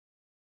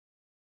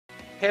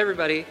Hey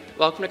everybody,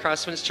 welcome to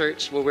Crosswinds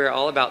Church, where we're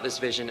all about this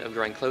vision of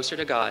growing closer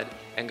to God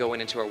and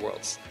going into our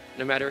worlds.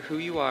 No matter who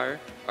you are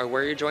or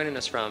where you're joining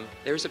us from,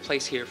 there's a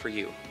place here for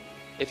you.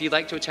 If you'd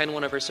like to attend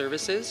one of our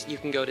services, you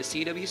can go to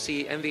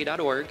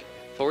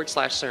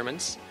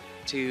cwcmv.org/sermons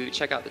to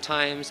check out the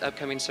times,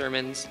 upcoming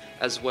sermons,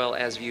 as well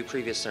as view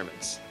previous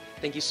sermons.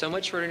 Thank you so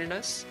much for joining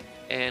us,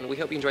 and we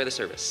hope you enjoy the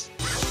service.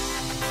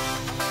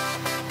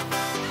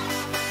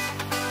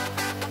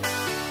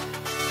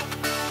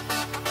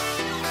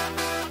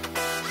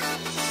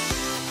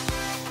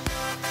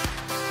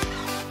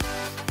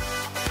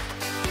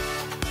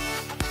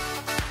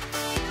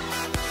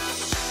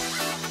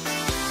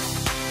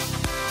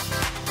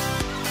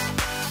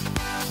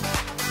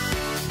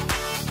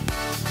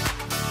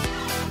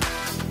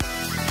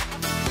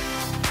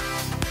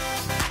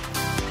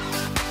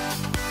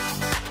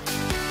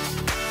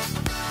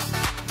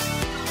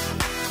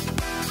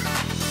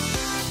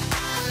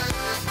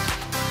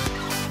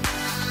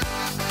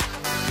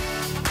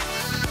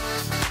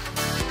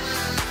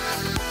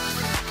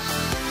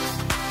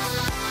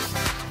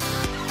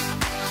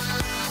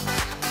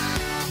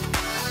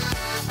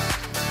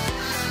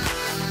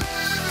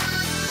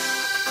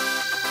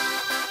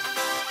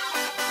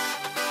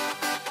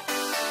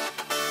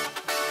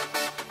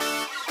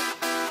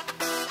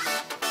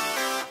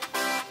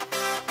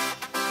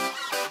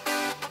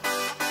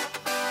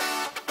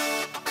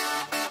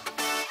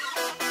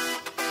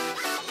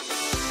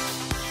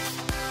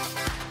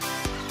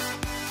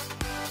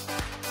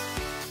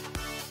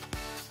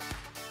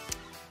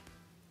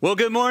 Well,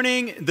 good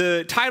morning.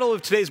 The title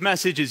of today's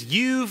message is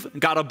You've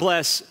Got to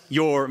Bless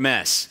Your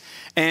Mess.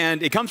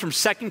 And it comes from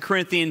 2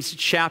 Corinthians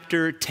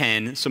chapter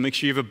 10. So make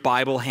sure you have a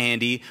Bible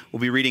handy. We'll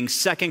be reading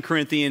 2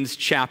 Corinthians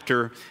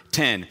chapter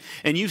 10.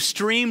 And you've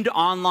streamed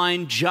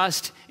online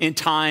just in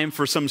time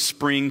for some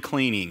spring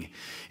cleaning.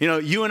 You know,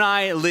 you and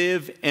I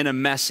live in a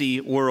messy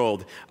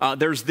world.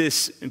 There's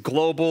this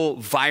global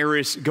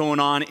virus going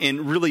on,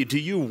 and really, do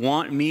you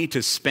want me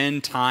to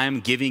spend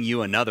time giving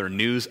you another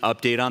news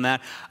update on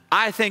that?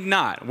 I think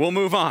not. We'll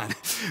move on.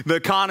 The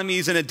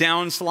economy's in a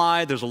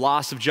downslide. There's a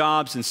loss of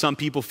jobs, and some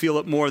people feel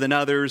it more than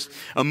others.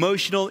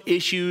 Emotional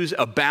issues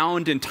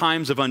abound in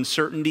times of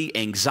uncertainty,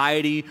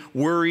 anxiety,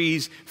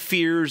 worries,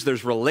 fears.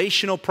 There's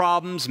relational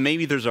problems.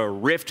 Maybe there's a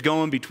rift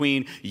going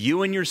between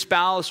you and your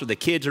spouse, or the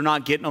kids are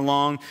not getting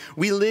along.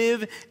 We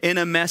live in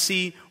a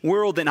messy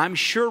world, and I'm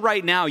sure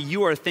right now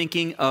you are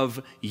thinking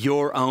of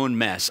your own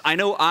mess. I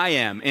know I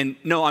am, and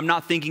no, I'm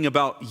not thinking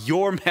about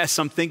your mess.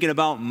 I'm thinking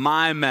about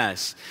my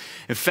mess.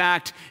 In fact,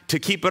 to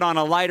keep it on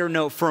a lighter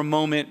note for a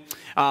moment,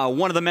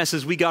 one of the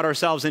messes we got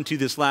ourselves into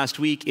this last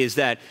week is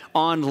that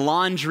on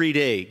laundry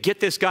day,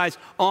 get this guys,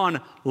 on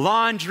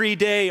laundry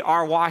day,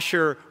 our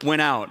washer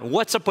went out.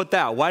 What's up with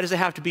that? Why does it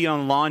have to be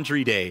on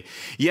laundry day?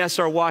 Yes,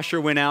 our washer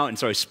went out, and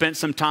so I spent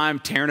some time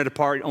tearing it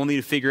apart only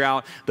to figure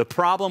out the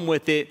problem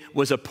with it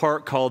was a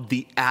part called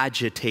the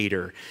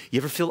agitator. You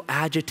ever feel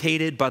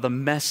agitated by the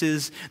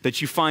messes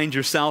that you find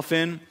yourself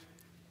in?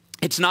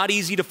 It's not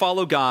easy to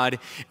follow God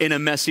in a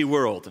messy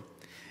world.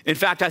 In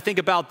fact, I think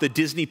about the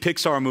Disney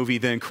Pixar movie,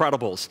 The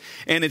Incredibles,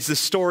 and it's the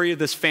story of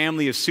this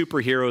family of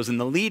superheroes, and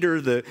the leader,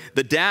 the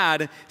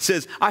dad,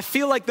 says, I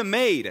feel like the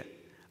maid.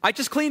 I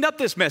just cleaned up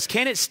this mess.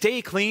 Can it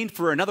stay clean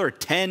for another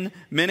 10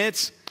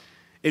 minutes?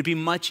 It'd be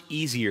much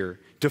easier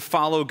to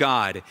follow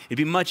God. It'd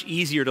be much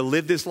easier to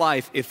live this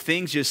life if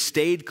things just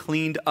stayed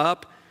cleaned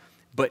up.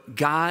 But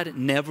God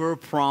never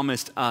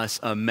promised us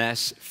a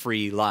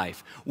mess-free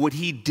life. What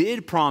he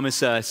did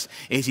promise us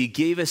is he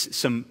gave us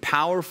some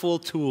powerful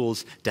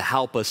tools to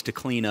help us to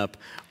clean up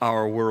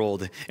our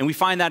world. And we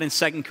find that in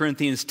 2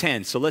 Corinthians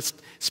 10. So let's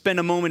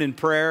spend a moment in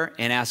prayer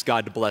and ask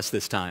God to bless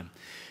this time.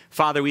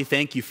 Father, we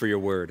thank you for your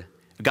word.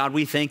 God,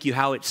 we thank you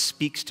how it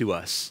speaks to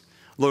us.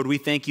 Lord, we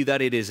thank you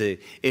that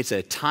it's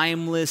a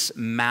timeless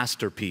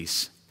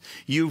masterpiece.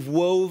 You've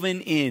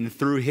woven in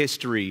through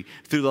history,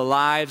 through the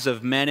lives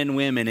of men and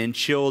women and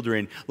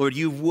children. Lord,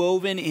 you've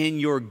woven in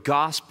your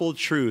gospel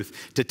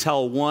truth to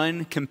tell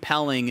one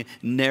compelling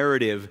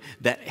narrative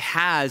that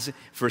has,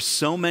 for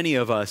so many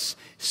of us,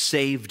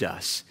 saved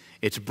us.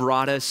 It's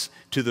brought us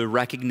to the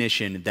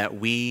recognition that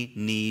we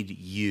need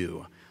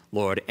you,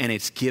 Lord, and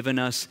it's given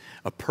us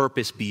a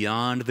purpose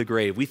beyond the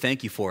grave. We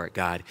thank you for it,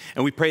 God.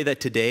 And we pray that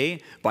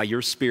today, by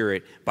your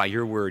Spirit, by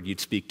your word,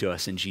 you'd speak to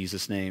us in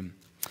Jesus' name.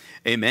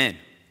 Amen.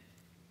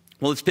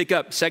 Well, let's pick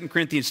up 2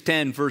 Corinthians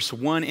 10, verse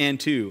 1 and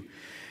 2.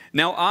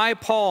 Now I,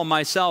 Paul,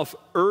 myself,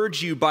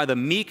 urge you by the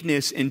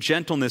meekness and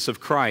gentleness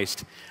of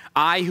Christ,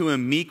 I who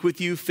am meek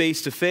with you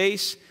face to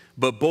face,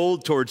 but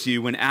bold towards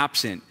you when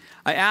absent.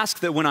 I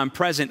ask that when I'm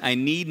present, I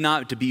need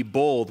not to be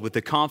bold with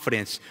the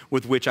confidence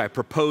with which I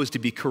propose to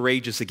be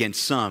courageous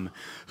against some,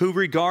 who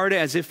regard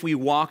as if we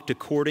walked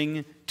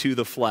according to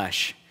the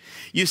flesh.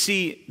 You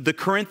see, the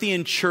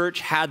Corinthian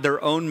church had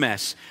their own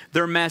mess.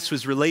 Their mess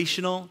was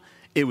relational.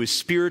 It was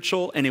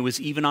spiritual, and it was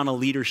even on a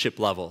leadership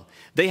level.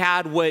 They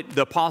had what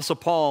the Apostle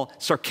Paul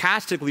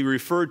sarcastically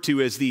referred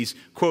to as these,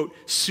 quote,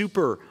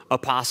 super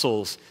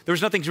apostles. There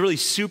was nothing really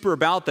super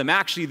about them.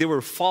 Actually, they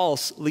were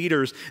false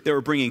leaders that were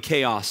bringing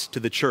chaos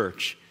to the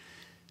church.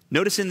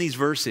 Notice in these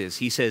verses,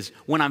 he says,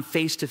 when I'm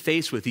face to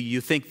face with you,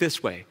 you think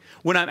this way.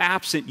 When I'm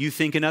absent, you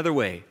think another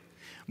way.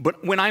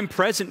 But when I'm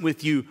present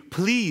with you,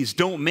 please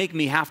don't make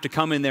me have to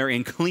come in there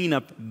and clean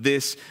up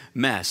this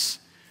mess.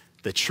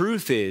 The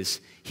truth is,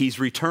 he's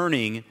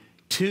returning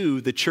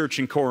to the church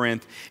in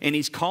Corinth, and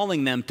he's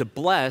calling them to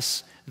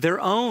bless their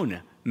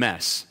own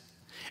mess.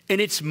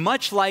 And it's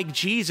much like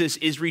Jesus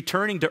is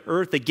returning to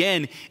earth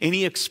again, and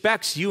he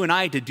expects you and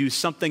I to do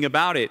something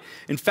about it.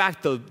 In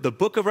fact, the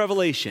book of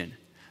Revelation,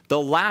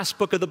 the last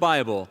book of the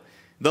Bible,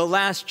 the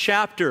last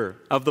chapter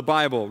of the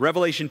Bible,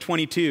 Revelation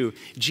 22,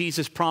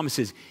 Jesus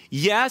promises,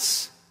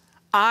 yes,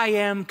 I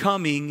am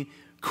coming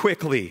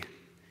quickly.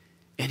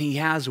 And he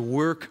has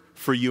work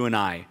for you and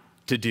I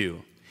to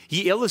do.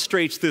 He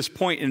illustrates this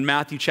point in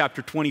Matthew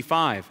chapter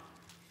 25.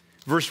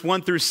 Verse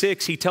 1 through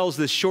 6, he tells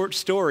this short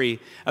story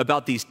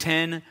about these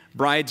 10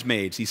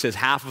 bridesmaids. He says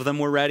half of them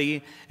were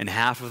ready and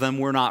half of them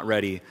were not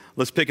ready.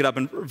 Let's pick it up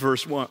in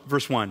verse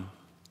 1.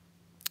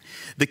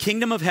 The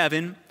kingdom of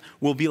heaven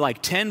will be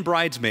like 10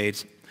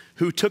 bridesmaids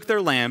who took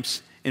their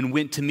lamps and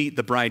went to meet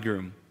the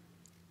bridegroom.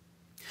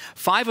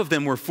 5 of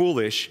them were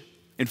foolish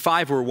and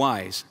 5 were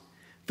wise.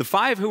 The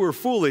 5 who were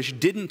foolish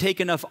didn't take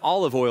enough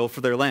olive oil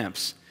for their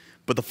lamps,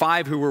 but the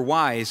 5 who were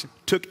wise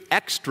took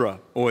extra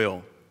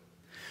oil.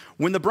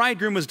 When the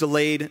bridegroom was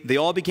delayed, they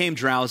all became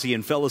drowsy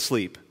and fell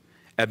asleep.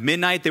 At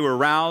midnight they were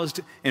roused,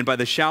 and by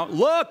the shout,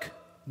 "Look,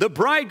 the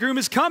bridegroom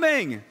is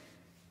coming!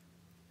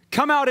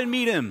 Come out and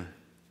meet him."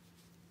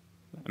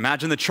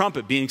 Imagine the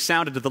trumpet being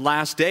sounded at the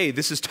last day.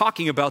 This is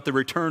talking about the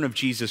return of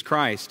Jesus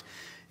Christ.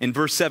 And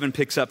verse 7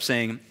 picks up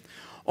saying,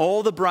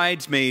 all the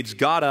bridesmaids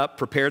got up,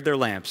 prepared their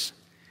lamps.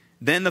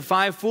 Then the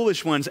 5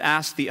 foolish ones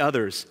asked the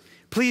others,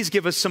 "Please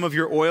give us some of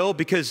your oil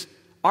because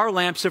our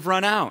lamps have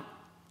run out."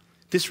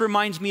 This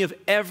reminds me of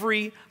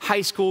every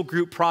high school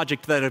group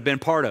project that I've been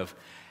part of.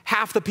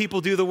 Half the people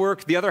do the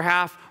work, the other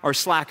half are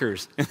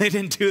slackers, and they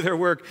didn't do their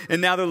work,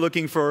 and now they're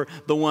looking for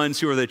the ones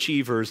who are the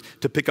achievers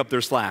to pick up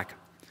their slack.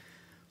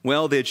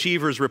 Well, the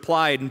achievers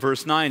replied in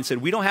verse 9,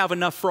 said, "We don't have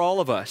enough for all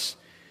of us.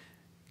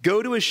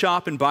 Go to a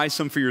shop and buy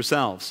some for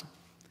yourselves."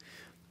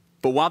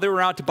 But while they were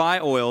out to buy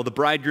oil, the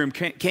bridegroom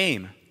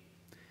came.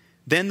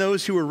 Then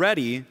those who were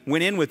ready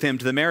went in with him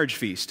to the marriage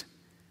feast,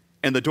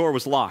 and the door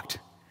was locked.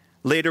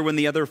 Later, when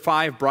the other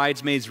 5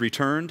 bridesmaids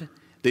returned,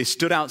 they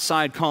stood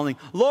outside calling,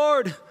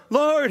 "Lord,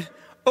 Lord,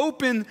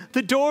 open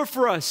the door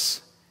for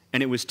us."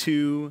 And it was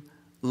too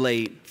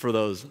late for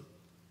those.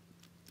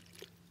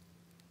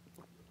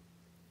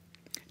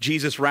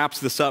 Jesus wraps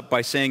this up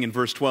by saying in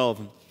verse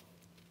 12,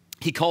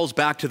 he calls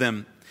back to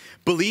them,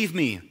 "Believe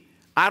me,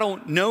 I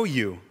don't know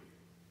you."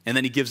 And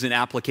then he gives an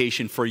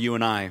application for you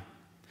and I.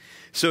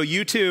 So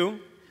you too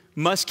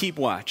must keep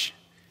watch,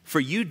 for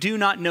you do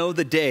not know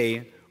the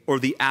day or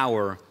the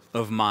hour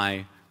of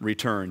my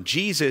return.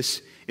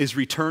 Jesus is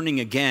returning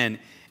again,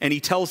 and he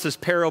tells this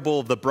parable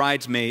of the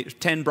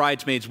 10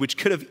 bridesmaids, which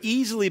could have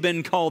easily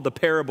been called the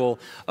parable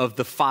of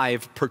the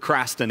 5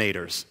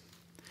 procrastinators.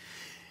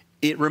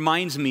 It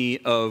reminds me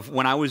of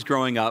when I was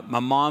growing up, my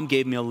mom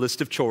gave me a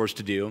list of chores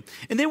to do,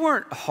 and they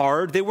weren't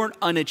hard, they weren't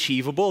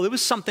unachievable, it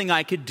was something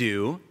I could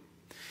do.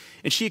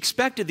 And she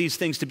expected these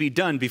things to be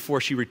done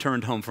before she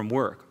returned home from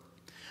work.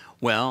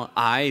 Well,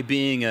 I,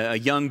 being a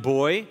young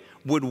boy,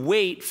 would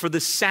wait for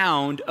the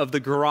sound of the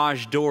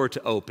garage door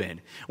to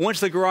open. Once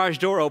the garage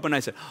door opened, I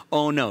said,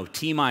 "Oh no,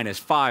 T-minus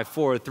 5,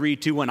 4, 3,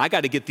 2, 1. I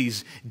got to get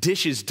these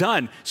dishes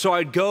done." So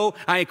I'd go,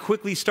 I'd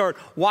quickly start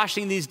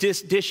washing these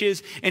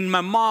dishes, and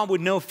my mom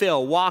would no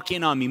fail walk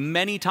in on me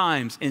many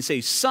times and say,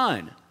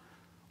 "Son,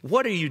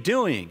 what are you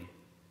doing?"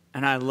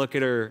 And I'd look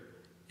at her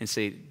and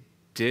say,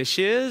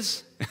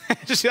 "Dishes?"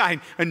 I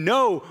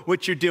know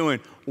what you're doing.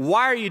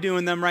 Why are you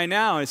doing them right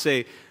now? I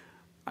say,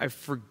 "I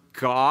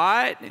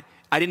forgot."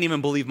 I didn't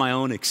even believe my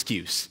own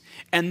excuse.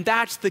 And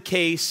that's the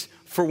case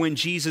for when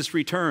Jesus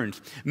returns.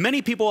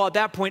 Many people at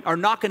that point are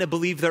not going to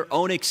believe their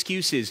own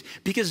excuses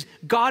because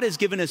God has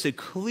given us a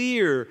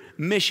clear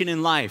mission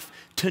in life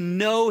to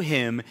know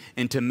him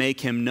and to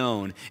make him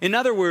known. In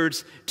other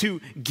words,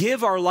 to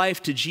give our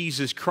life to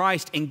Jesus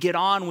Christ and get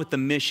on with the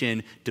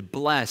mission to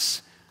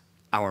bless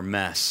our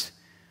mess.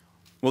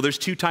 Well, there's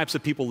 2 types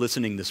of people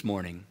listening this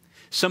morning.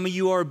 Some of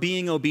you are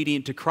being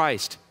obedient to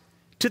Christ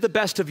to the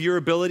best of your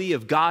ability,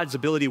 of God's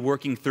ability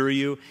working through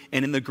you,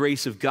 and in the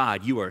grace of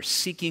God. You are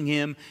seeking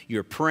him,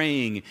 you're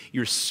praying,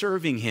 you're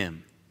serving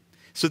him.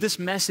 So this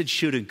message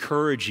should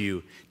encourage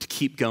you to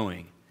keep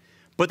going.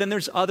 But then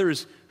there's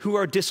others who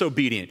are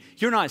disobedient.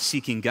 You're not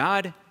seeking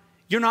God.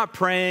 You're not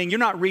praying. You're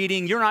not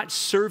reading. You're not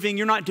serving.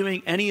 You're not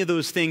doing any of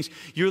those things.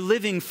 You're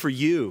living for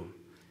you.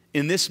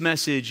 And this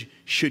message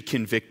should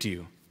convict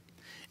you.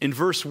 In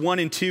verse 1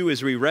 and 2,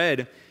 as we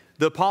read,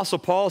 the Apostle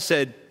Paul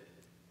said,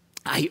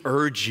 "I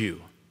urge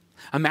you."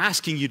 I'm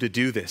asking you to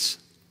do this.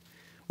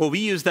 Well, we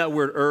use that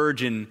word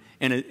urge in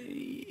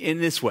in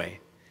this way.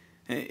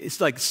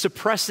 It's like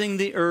suppressing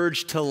the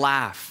urge to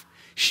laugh.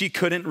 She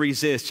couldn't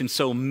resist, and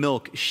so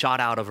milk shot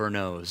out of her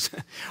nose.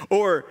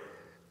 Or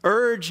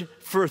urge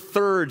for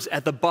thirds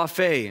at the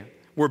buffet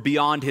were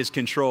beyond his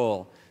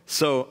control.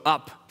 So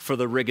up for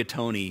the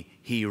rigatoni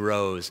he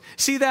rose.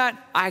 See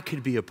that? I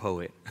could be a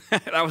poet.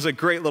 That was a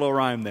great little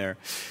rhyme there.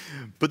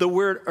 But the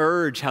word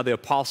urge, how the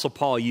Apostle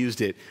Paul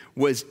used it,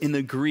 was in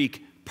the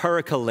Greek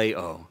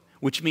parakaleo,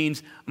 which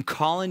means I'm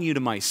calling you to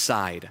my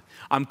side.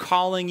 I'm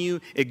calling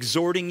you,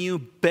 exhorting you,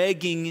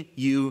 begging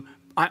you.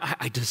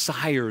 I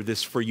desire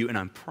this for you, and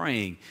I'm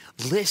praying.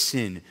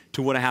 Listen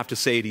to what I have to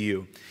say to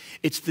you.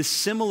 It's the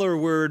similar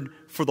word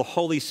for the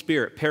Holy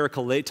Spirit,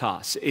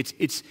 parakletos.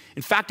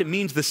 In fact, it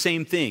means the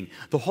same thing.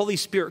 The Holy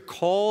Spirit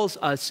calls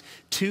us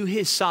to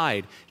his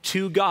side,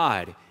 to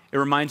God. It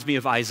reminds me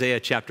of Isaiah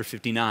chapter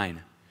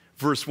 59,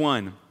 verse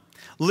 1.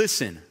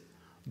 Listen,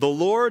 the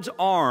Lord's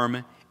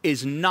arm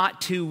is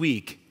not too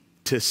weak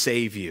to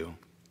save you.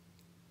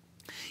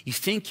 You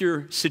think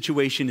your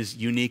situation is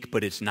unique,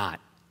 but it's not.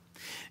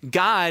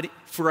 God,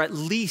 for at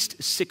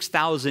least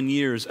 6,000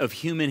 years of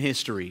human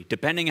history,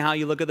 depending on how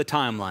you look at the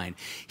timeline,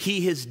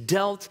 he has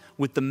dealt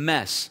with the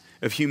mess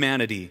of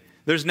humanity.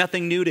 There's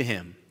nothing new to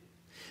him.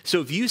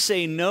 So if you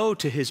say no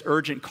to his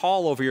urgent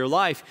call over your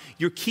life,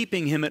 you're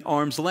keeping him at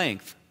arm's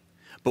length.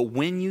 But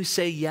when you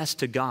say yes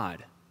to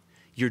God,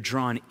 you're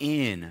drawn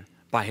in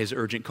by his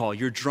urgent call.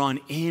 You're drawn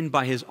in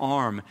by his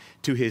arm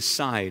to his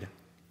side.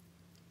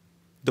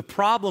 The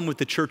problem with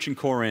the church in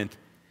Corinth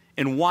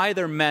and why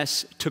their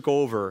mess took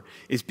over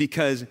is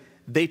because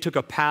they took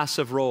a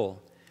passive role.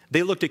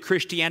 They looked at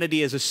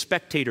Christianity as a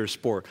spectator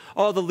sport.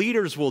 Oh, the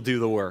leaders will do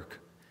the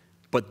work.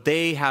 But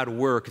they had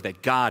work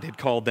that God had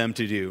called them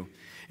to do.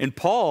 And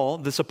Paul,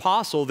 this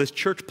apostle, this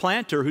church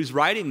planter who's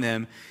writing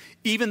them,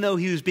 even though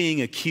he was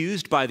being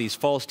accused by these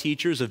false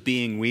teachers of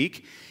being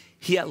weak,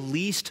 he at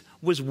least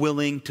was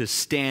willing to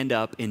stand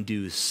up and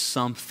do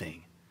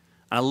something.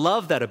 I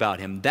love that about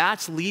him.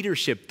 That's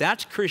leadership.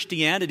 That's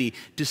Christianity,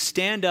 to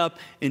stand up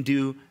and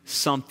do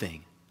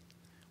something.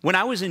 When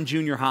I was in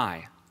junior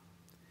high,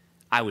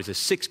 I was a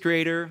sixth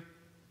grader.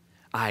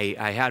 I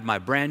had my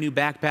brand new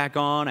backpack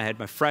on. I had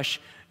my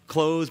fresh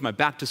clothes, my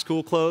back to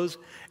school clothes.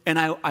 And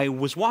I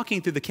was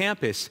walking through the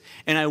campus,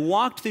 and I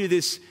walked through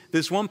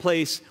this one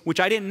place, which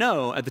I didn't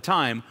know at the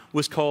time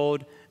was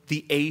called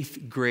the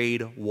 8th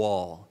grade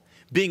wall.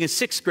 Being a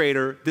sixth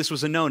grader, this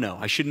was a no-no.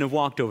 I shouldn't have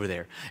walked over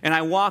there. And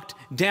I walked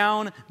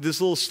down this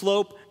little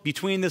slope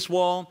between this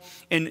wall,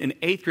 and an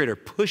 8th grader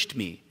pushed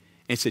me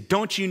and said,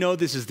 "Don't you know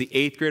this is the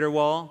 8th grader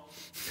wall?"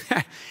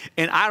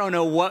 And I don't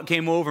know what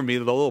came over me,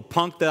 the little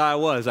punk that I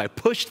was. I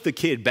pushed the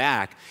kid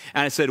back,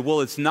 and I said,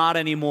 "Well, it's not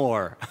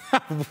anymore."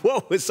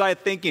 What was I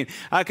thinking?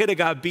 I could have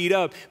got beat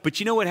up. But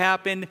you know what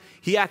happened?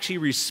 He actually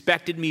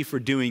respected me for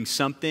doing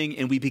something,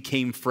 and we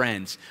became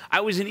friends.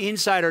 I was an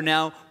insider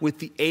now with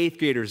the 8th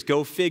graders.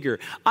 Go figure.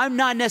 I'm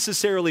not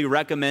necessarily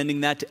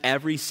recommending that to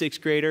every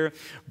sixth grader,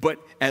 but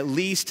at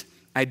least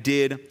I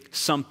did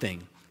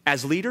something.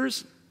 As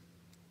leaders,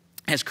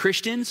 as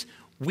Christians,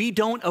 we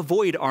don't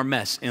avoid our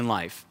mess in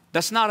life.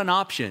 That's not an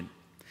option.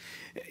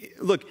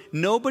 Look,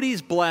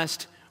 nobody's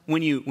blessed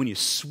when you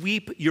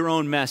sweep your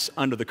own mess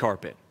under the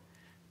carpet.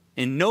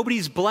 And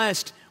nobody's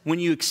blessed when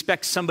you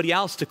expect somebody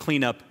else to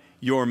clean up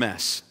your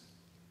mess.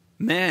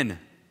 Men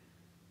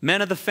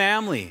of the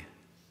family,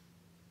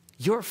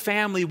 your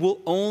family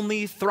will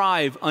only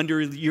thrive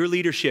under your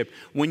leadership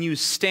when you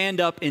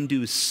stand up and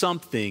do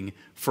something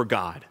for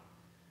God.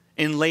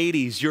 And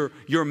ladies,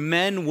 your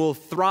men will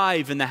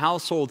thrive in the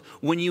household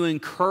when you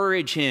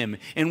encourage him.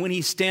 And when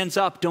he stands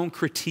up, don't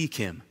critique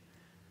him.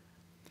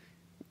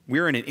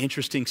 We're in an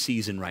interesting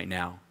season right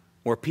now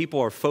where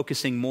people are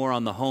focusing more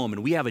on the home,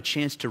 and we have a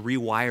chance to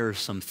rewire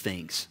some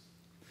things.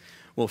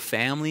 Well,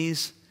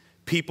 families,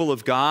 people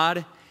of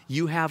God,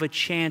 you have a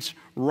chance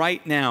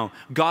right now.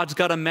 God's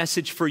got a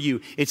message for you.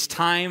 It's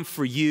time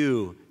for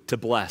you to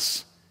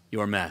bless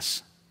your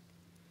mess.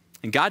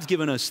 And God's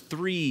given us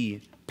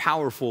 3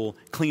 powerful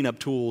cleanup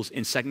tools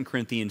in 2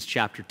 Corinthians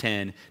chapter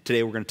 10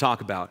 today we're going to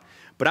talk about.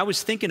 But I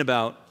was thinking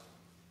about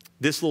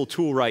this little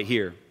tool right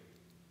here.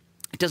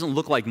 It doesn't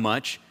look like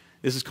much.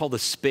 This is called a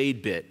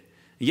spade bit.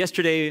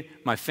 Yesterday,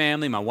 my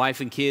family, my wife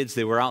and kids,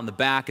 they were out in the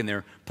back and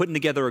they're putting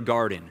together a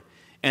garden.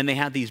 And they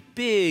had these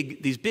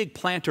big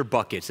planter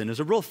buckets, and there's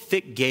a real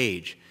thick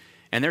gauge.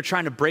 And they're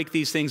trying to break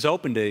these things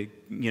open to,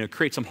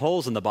 create some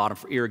holes in the bottom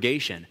for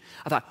irrigation.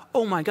 I thought,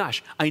 oh my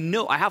gosh, I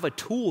know I have a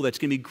tool that's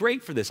going to be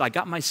great for this. I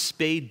got my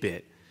spade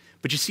bit.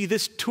 But you see,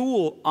 this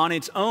tool on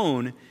its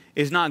own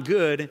is not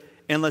good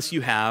unless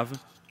you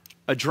have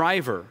a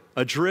driver,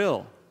 a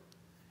drill.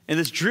 And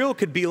this drill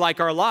could be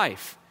like our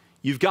life.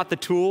 You've got the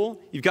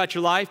tool, you've got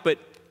your life, but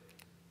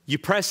you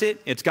press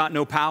it, it's got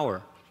no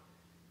power.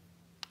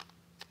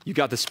 You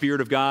got the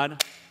Spirit of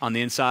God on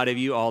the inside of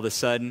you, all of a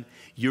sudden,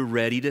 you're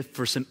ready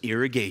for some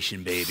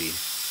irrigation, baby.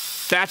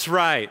 That's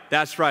right.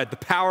 That's right. The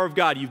power of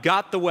God. You've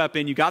got the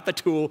weapon. You've got the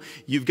tool.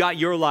 You've got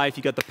your life.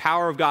 You've got the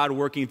power of God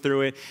working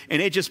through it.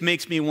 And it just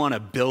makes me want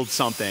to build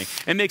something.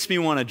 It makes me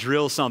want to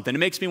drill something. It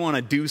makes me want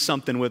to do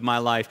something with my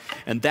life.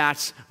 And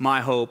that's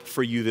my hope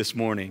for you this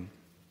morning.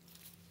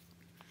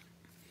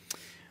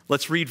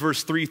 Let's read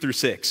verse 3 through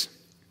 6.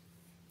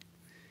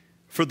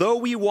 For though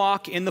we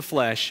walk in the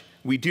flesh,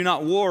 we do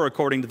not war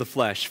according to the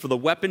flesh. For the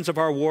weapons of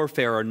our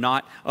warfare are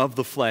not of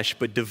the flesh,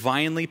 but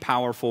divinely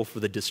powerful for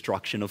the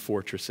destruction of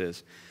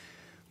fortresses.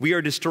 We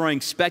are destroying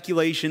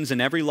speculations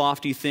and every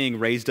lofty thing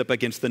raised up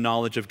against the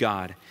knowledge of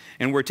God.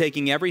 And we're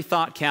taking every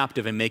thought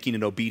captive and making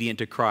it obedient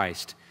to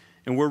Christ.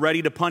 And we're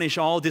ready to punish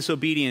all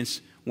disobedience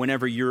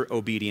whenever your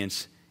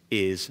obedience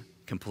is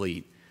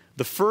complete.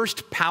 The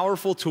first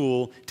powerful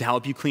tool to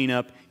help you clean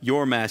up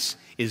your mess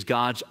is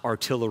God's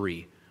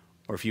artillery.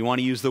 Or if you want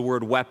to use the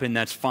word weapon,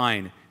 that's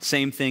fine.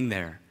 Same thing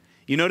there.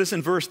 You notice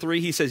in verse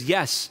 3, he says,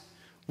 yes,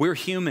 we're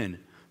human,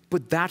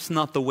 but that's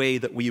not the way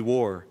that we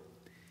war.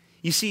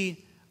 You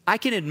see, I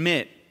can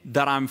admit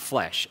that I'm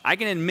flesh. I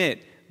can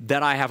admit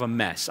that I have a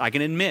mess. I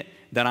can admit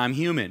that I'm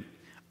human.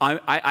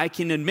 I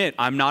can admit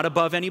I'm not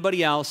above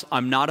anybody else.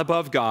 I'm not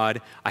above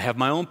God. I have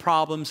my own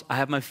problems. I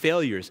have my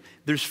failures.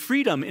 There's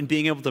freedom in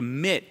being able to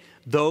admit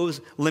those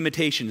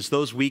limitations,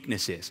 those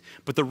weaknesses.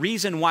 But the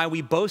reason why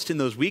we boast in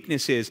those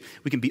weaknesses,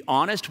 we can be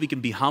honest, we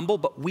can be humble,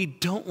 but we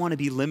don't want to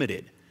be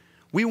limited.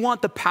 We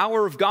want the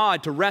power of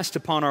God to rest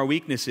upon our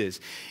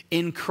weaknesses.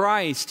 In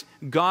Christ,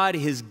 God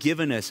has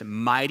given us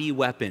mighty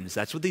weapons.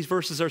 That's what these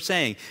verses are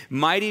saying.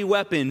 Mighty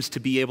weapons to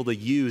be able to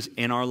use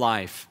in our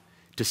life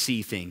to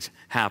see things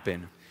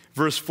happen.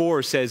 Verse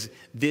 4 says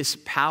this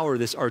power,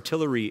 this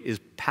artillery is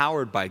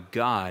powered by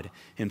God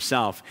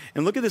himself.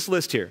 And look at this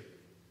list here.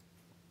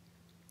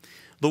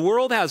 The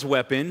world has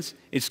weapons.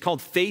 It's called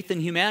faith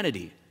in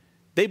humanity.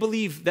 They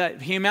believe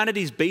that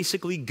humanity is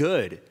basically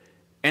good,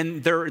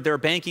 and they're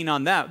banking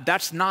on that.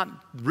 That's not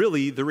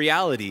really the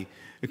reality.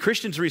 The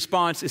Christian's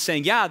response is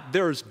saying, yeah,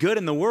 there's good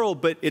in the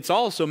world, but it's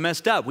also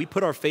messed up. We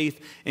put our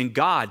faith in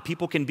God.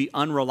 People can be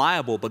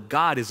unreliable, but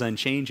God is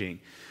unchanging.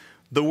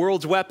 The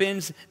world's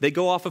weapons, they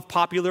go off of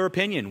popular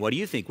opinion. What do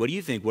you think? What do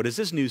you think? What does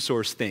this news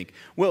source think?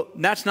 Well,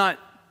 that's not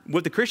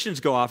what the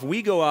Christians go off.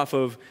 We go off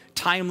of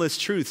timeless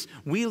truths.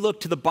 We look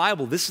to the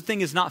Bible. This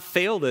thing has not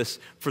failed us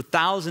for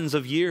thousands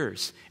of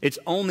years. It's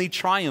only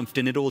triumphed,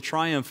 and it will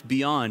triumph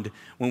beyond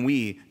when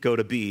we go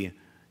to be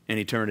in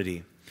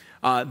eternity.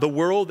 The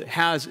world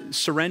has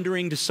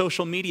surrendering to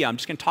social media. I'm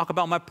just going to talk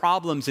about my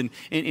problems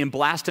and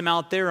blast them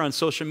out there on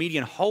social media,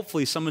 and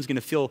hopefully someone's going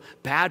to feel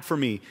bad for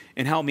me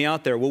and help me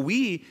out there. Well,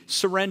 we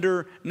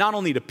surrender not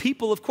only to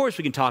people. Of course,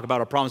 we can talk about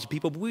our problems to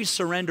people, but we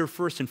surrender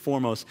first and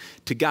foremost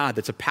to God.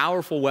 That's a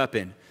powerful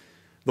weapon.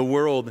 The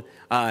world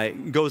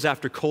goes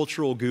after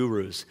cultural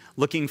gurus,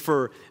 looking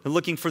for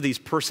these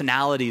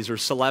personalities or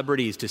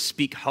celebrities to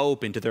speak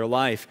hope into their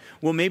life.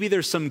 Well, maybe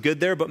there's some good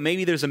there, but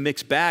maybe there's a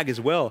mixed bag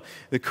as well.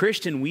 The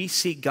Christian, we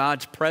seek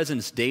God's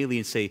presence daily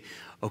and say,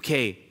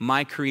 okay,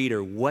 my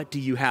Creator, what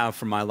do you have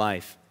for my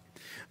life?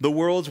 The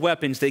world's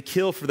weapons, they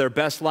kill for their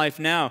best life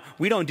now.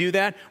 We don't do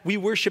that. We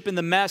worship in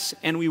the mess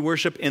and we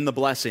worship in the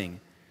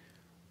blessing.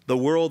 The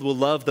world will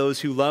love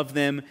those who love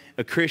them.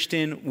 A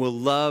Christian will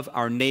love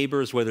our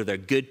neighbors, whether they're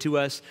good to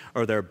us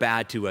or they're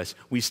bad to us.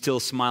 We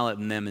still smile at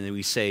them and then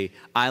we say,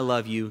 I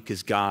love you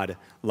because God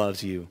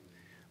loves you.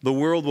 The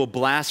world will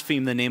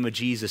blaspheme the name of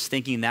Jesus,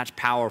 thinking that's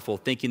powerful,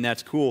 thinking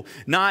that's cool.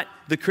 Not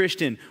the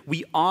Christian.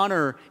 We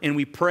honor and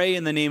we pray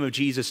in the name of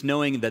Jesus,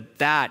 knowing that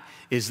that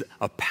is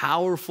a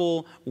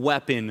powerful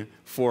weapon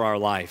for our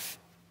life.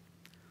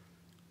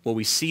 Well,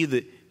 we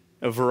see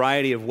a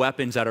variety of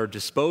weapons at our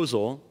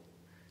disposal.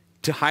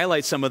 To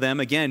highlight some of them,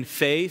 again,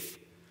 faith,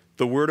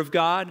 the Word of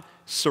God,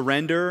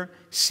 surrender,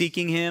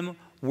 seeking Him,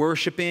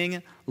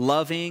 worshiping,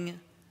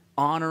 loving,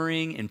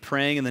 honoring, and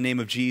praying in the name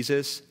of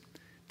Jesus.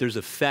 There's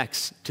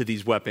effects to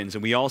these weapons,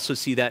 and we also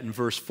see that in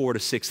verse 4 to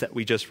 6 that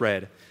we just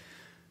read.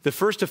 The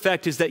first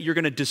effect is that you're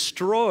going to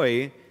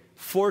destroy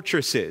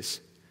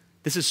fortresses.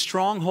 This is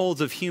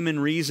strongholds of human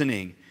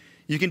reasoning.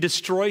 You can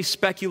destroy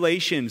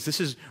speculations. This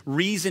is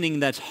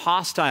reasoning that's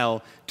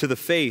hostile to the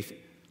faith.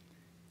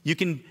 You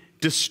can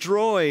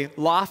destroy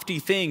lofty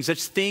things.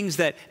 That's things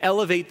that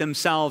elevate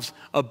themselves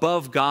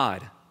above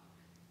God.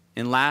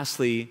 And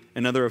lastly,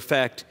 another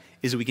effect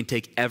is that we can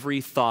take every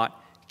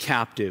thought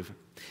captive.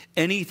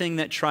 Anything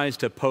that tries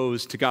to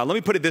oppose to God. Let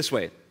me put it this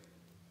way.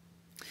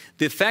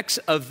 The effects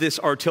of this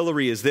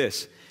artillery is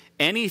this.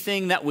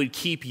 Anything that would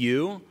keep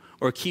you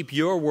or keep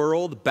your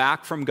world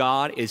back from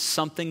God is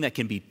something that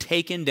can be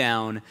taken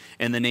down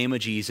in the name of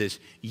Jesus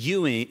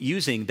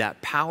using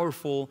that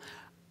powerful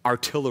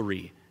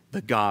artillery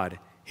that God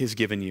has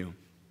given you.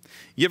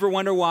 You ever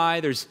wonder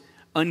why there's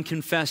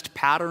unconfessed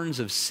patterns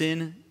of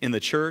sin in the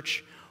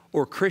church,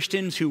 or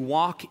Christians who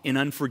walk in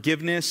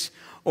unforgiveness,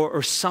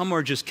 or some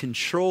are just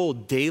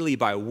controlled daily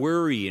by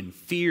worry and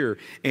fear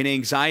and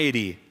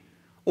anxiety,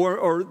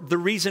 or the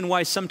reason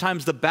why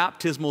sometimes the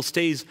baptismal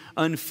stays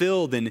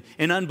unfilled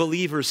and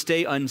unbelievers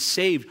stay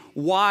unsaved?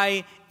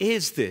 Why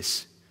is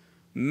this?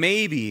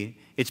 Maybe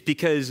It's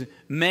because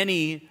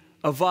many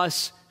of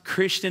us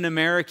Christian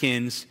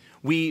Americans,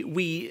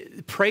 we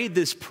prayed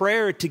this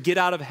prayer to get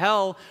out of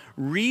hell,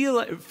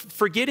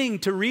 forgetting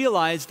to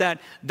realize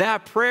that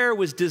that prayer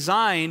was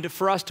designed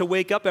for us to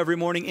wake up every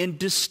morning and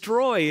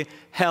destroy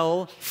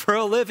hell for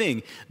a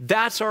living.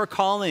 That's our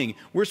calling.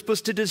 We're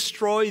supposed to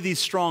destroy these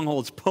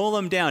strongholds, pull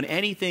them down,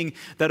 anything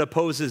that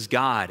opposes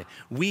God.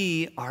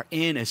 We are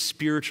in a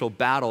spiritual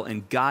battle,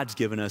 and God's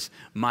given us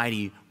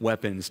mighty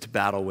weapons to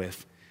battle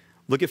with.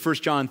 Look at 1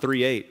 John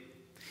 3:8.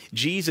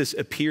 Jesus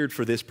appeared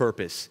for this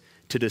purpose,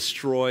 to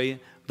destroy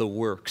the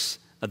works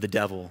of the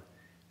devil.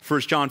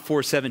 1 John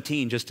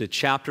 4:17, just a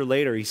chapter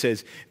later, he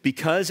says,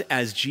 because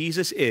as he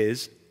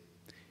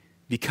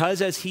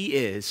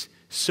is,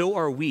 so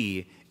are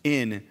we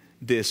in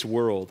this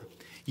world.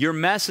 Your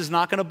mess is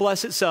not going to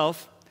bless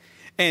itself,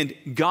 and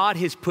God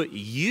has put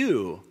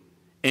you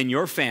and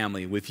your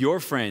family, with your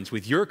friends,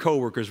 with your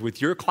coworkers,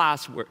 with your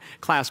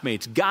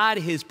classmates. God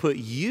has put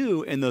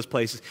you in those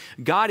places.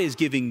 God is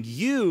giving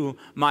you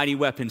mighty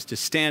weapons to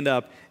stand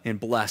up and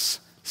bless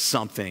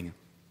something.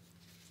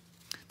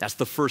 That's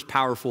the first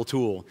powerful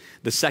tool.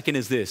 The second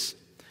is this,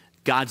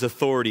 God's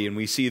authority, and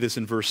we see this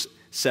in verse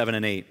 7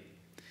 and 8.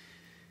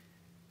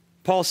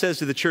 Paul says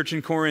to the church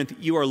in Corinth,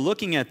 you are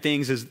looking at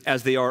things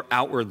as they are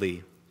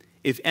outwardly.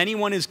 If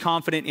anyone is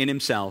confident in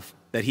himself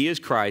that he is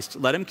Christ,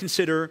 let him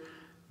consider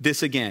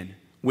this again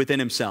within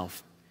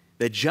himself,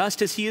 that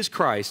just as he is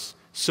Christ,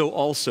 so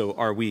also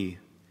are we.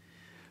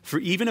 For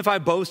even if I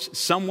boast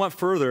somewhat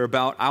further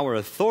about our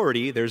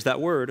authority, there's that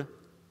word,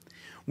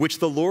 which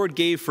the Lord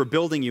gave for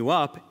building you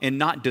up and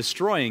not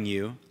destroying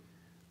you,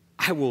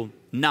 I will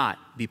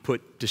not be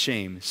put to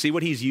shame. See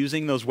what he's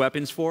using those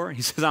weapons for?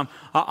 He says, I'm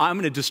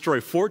going to destroy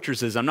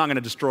fortresses. I'm not going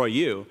to destroy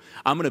you.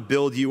 I'm going to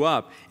build you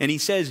up. And he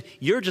says,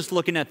 you're just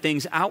looking at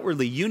things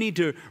outwardly. You need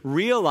to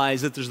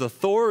realize that there's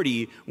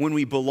authority when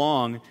we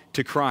belong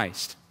to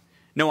Christ.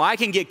 No, I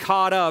can get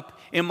caught up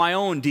in my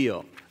own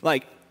deal.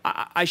 Like,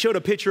 I showed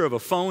a picture of a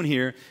phone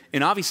here,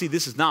 and obviously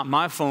this is not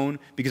my phone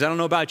because I don't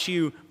know about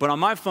you, but on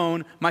my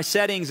phone, my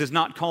settings is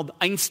not called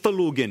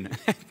Einstellungen.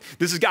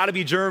 This has got to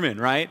be German,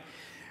 right?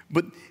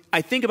 But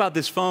I think about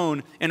this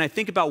phone, and I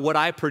think about what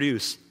I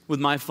produce with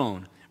my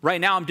phone. Right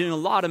now, I'm doing a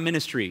lot of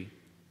ministry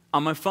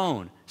on my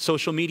phone,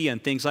 social media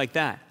and things like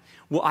that.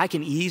 Well, I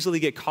can easily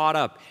get caught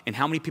up in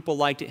how many people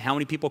liked it, how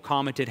many people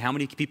commented, how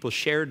many people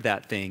shared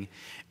that thing.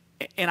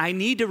 And I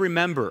need to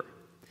remember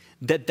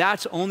that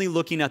that's only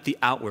looking at the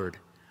outward.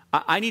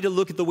 I need to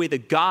look at the way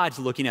that God's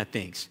looking at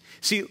things.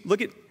 See,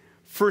 look at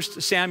 1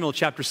 Samuel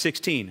chapter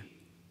 16,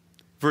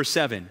 verse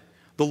 7.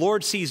 The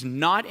Lord sees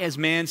not as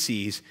man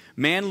sees.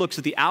 Man looks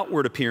at the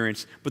outward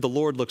appearance, but the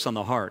Lord looks on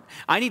the heart.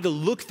 I need to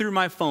look through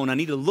my phone. I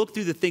need to look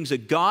through the things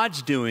that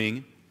God's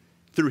doing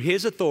through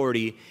his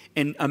authority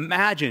and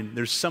imagine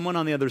there's someone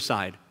on the other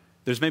side.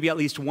 There's maybe at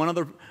least one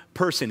other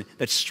person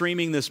that's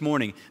streaming this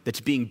morning that's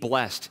being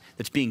blessed,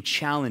 that's being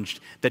challenged,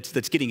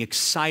 that's getting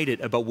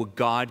excited about what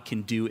God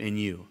can do in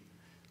you.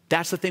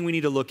 That's the thing we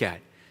need to look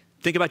at.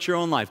 Think about your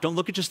own life. Don't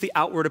look at just the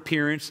outward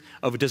appearance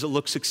of does it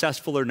look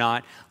successful or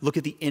not. Look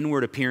at the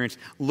inward appearance.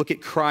 Look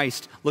at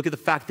Christ. Look at the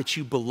fact that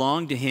you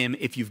belong to him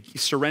if you've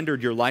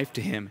surrendered your life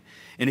to him.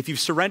 And if you've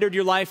surrendered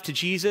your life to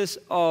Jesus,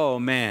 oh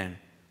man.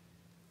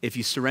 If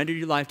you surrendered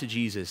your life to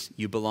Jesus,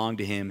 you belong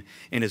to him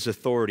and his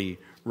authority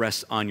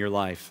rests on your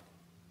life.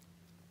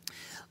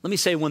 Let me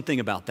say one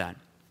thing about that.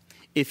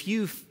 If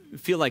you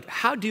feel like,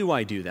 how do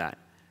I do that?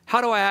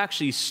 How do I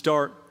actually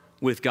start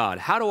with God?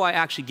 How do I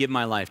actually give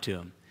my life to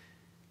him?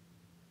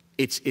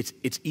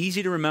 It's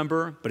easy to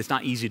remember, but it's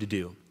not easy to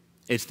do.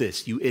 It's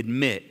this, you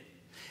admit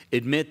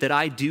that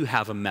I do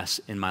have a mess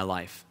in my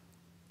life.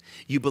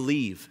 You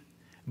believe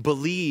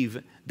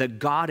that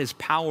God is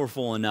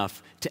powerful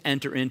enough to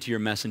enter into your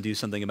mess and do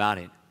something about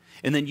it.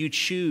 And then you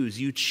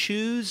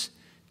choose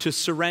to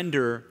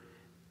surrender,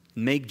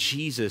 make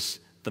Jesus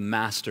the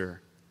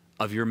master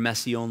of your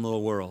messy own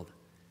little world.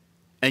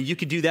 And you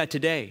could do that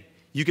today.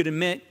 You could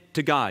admit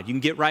to God. You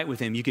can get right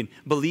with him. You can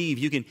believe.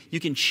 You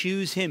can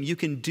choose him. You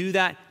can do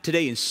that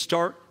today and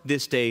start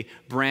this day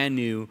brand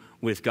new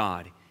with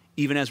God.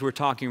 Even as we're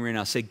talking right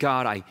now, say,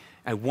 God,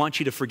 I want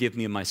you to forgive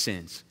me of my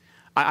sins.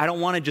 I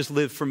don't want to just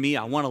live for me.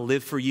 I want to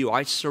live for you.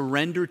 I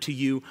surrender to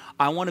you.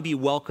 I want to be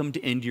welcomed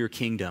into your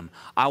kingdom.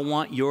 I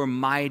want your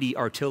mighty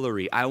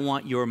artillery. I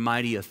want your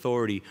mighty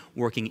authority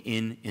working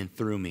in and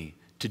through me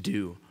to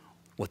do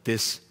what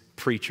this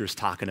preacher is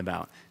talking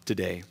about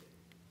today.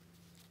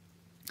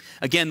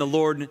 Again, the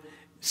Lord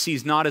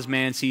sees not as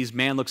man sees.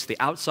 Man looks at the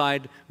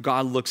outside.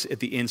 God looks at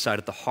the inside,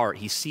 at the heart.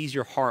 He sees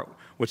your heart,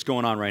 what's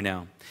going on right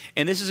now.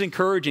 And this is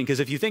encouraging because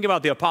if you think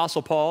about the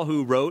Apostle Paul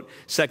who wrote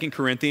 2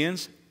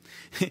 Corinthians,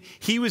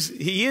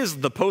 he is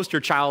the poster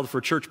child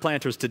for church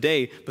planters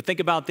today. But think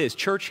about this.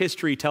 Church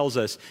history tells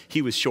us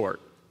he was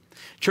short.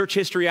 Church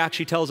history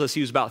actually tells us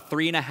he was about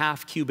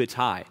 3.5 cubits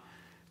high.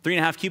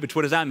 3.5 cubits,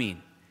 what does that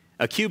mean?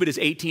 A cubit is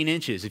 18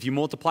 inches. If you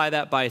multiply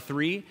that by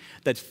 3,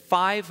 that's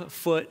 5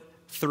 foot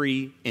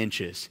 3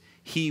 inches.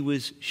 He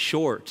was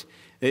short.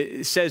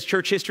 It says,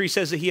 church history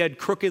says that he had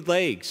crooked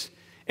legs.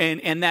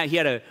 and that he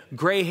had a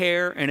gray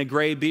hair and a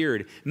gray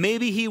beard.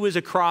 Maybe he was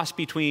a cross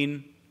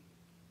between,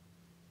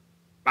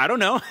 I don't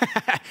know,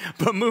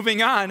 but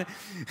moving on,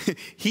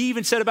 he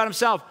even said about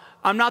himself,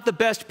 I'm not the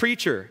best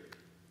preacher.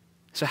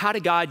 So how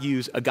did God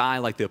use a guy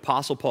like the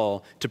Apostle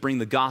Paul to bring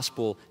the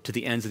gospel to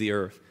the ends of the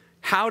earth?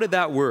 How did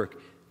that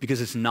work?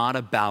 Because it's not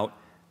about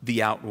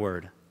the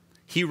outward.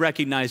 He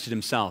recognized it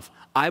himself.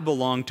 I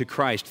belong to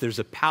Christ. There's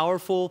a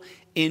powerful,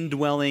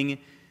 indwelling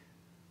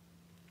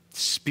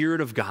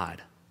Spirit of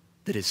God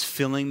that is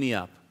filling me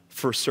up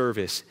for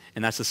service.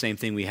 And that's the same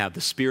thing we have,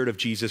 the Spirit of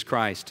Jesus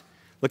Christ.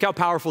 Look how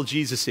powerful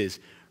Jesus is.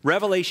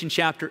 Revelation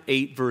chapter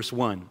 8, verse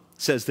 1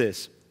 says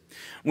this.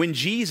 When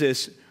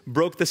Jesus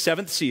broke the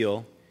seventh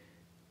seal,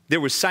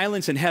 there was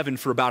silence in heaven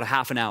for about a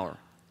half an hour.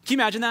 Can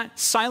you imagine that?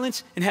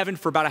 Silence in heaven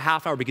for about a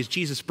half hour because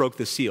Jesus broke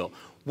the seal.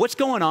 What's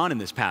going on in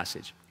this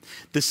passage?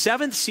 The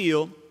seventh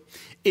seal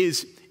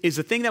is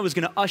the thing that was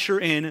going to usher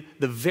in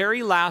the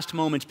very last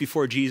moments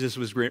before Jesus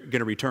was going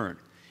to return.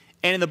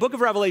 And in the book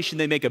of Revelation,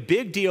 they make a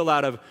big deal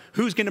out of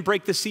who's going to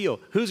break the seal,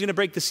 who's going to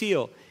break the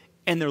seal.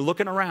 And they're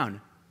looking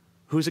around.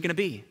 Who's it going to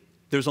be?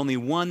 There's only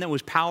one that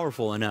was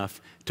powerful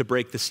enough to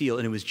break the seal,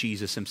 and it was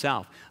Jesus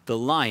himself, the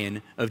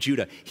Lion of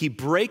Judah. He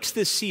breaks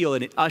the seal,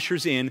 and it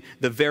ushers in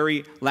the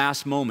very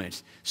last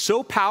moments.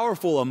 So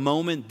powerful a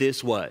moment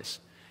this was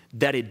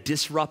that it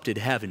disrupted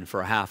heaven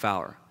for a half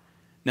hour.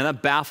 Now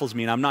that baffles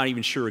me, and I'm not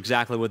even sure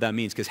exactly what that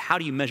means, because how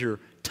do you measure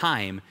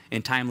time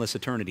in timeless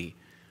eternity?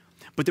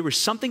 But there was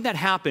something that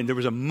happened. There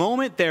was a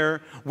moment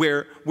there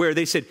where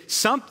they said,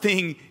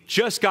 something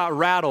just got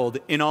rattled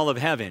in all of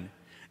heaven.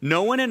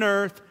 No one on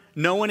earth,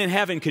 no one in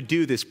heaven could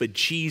do this, but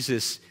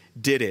Jesus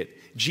did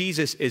it.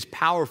 Jesus is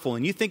powerful.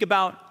 And you think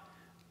about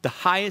the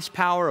highest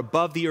power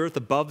above the earth,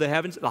 above the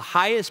heavens, the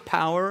highest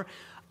power,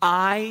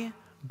 I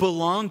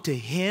belong to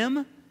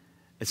him.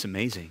 It's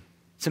amazing.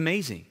 It's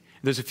amazing.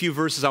 There's a few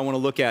verses I want to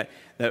look at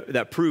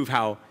that prove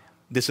how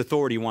this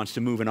authority wants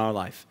to move in our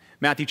life.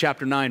 Matthew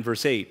chapter 9,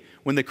 verse 8.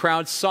 When the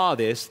crowd saw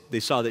this, they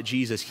saw that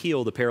Jesus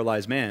healed a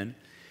paralyzed man.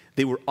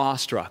 They were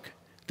awestruck.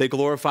 They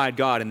glorified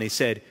God, and they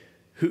said,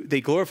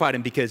 they glorified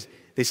him because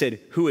they said,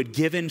 who had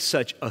given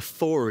such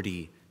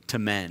authority to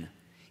men.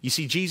 You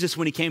see, Jesus,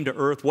 when he came to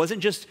earth,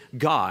 wasn't just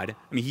God.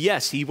 I mean,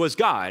 yes, he was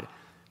God,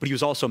 but he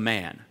was also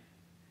man.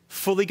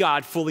 Fully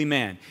God, fully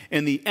man.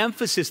 And the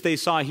emphasis they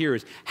saw here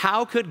is,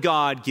 how could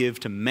God give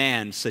to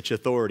man such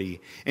authority?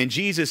 And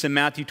Jesus in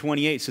Matthew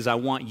 28 says, I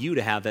want you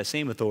to have that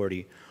same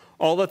authority.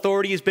 All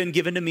authority has been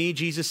given to me,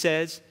 Jesus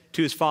says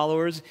to his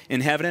followers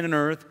in heaven and on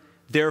earth.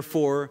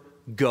 Therefore,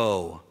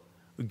 go.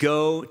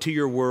 Go to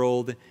your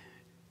world.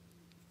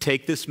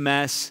 Take this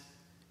mess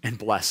and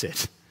bless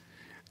it.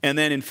 And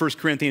then in 1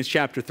 Corinthians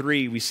chapter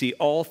 3, we see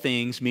all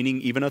things,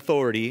 meaning even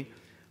authority,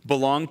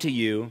 belong to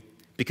you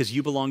because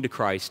you belong to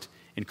Christ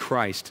and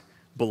Christ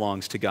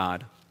belongs to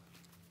God.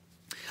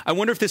 I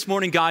wonder if this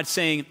morning God's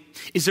saying,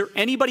 is there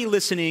anybody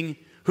listening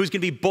who's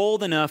going to be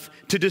bold enough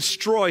to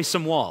destroy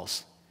some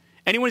walls?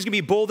 Anyone who's going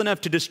to be bold enough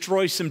to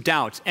destroy some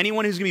doubts.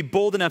 Anyone who's going to be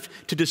bold enough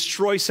to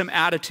destroy some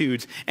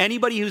attitudes.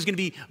 Anybody who's going to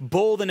be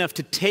bold enough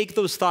to take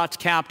those thoughts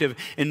captive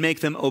and make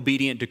them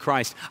obedient to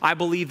Christ. I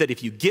believe that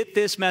if you get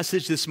this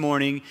message this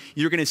morning,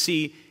 you're going to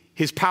see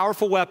his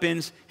powerful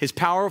weapons, his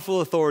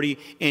powerful authority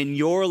in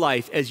your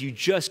life as you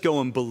just go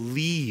and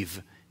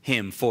believe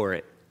him for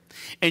it.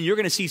 And you're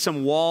going to see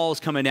some walls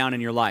coming down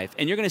in your life.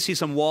 And you're going to see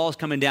some walls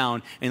coming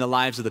down in the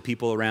lives of the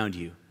people around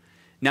you.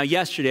 Now,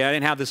 yesterday, I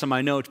didn't have this on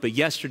my notes, but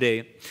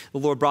yesterday, the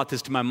Lord brought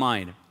this to my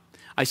mind.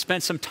 I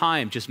spent some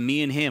time, just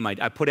me and him.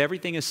 I put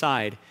everything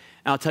aside,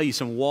 and I'll tell you,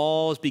 some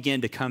walls began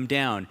to come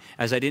down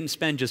as I didn't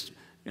spend just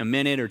a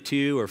minute or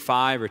 2 or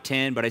 5 or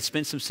 10, but I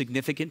spent some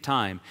significant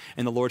time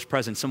in the Lord's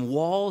presence. Some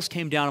walls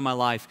came down in my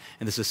life,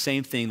 and it's the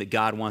same thing that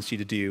God wants you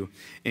to do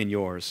in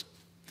yours.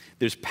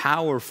 There's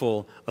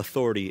powerful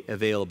authority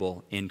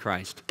available in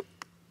Christ.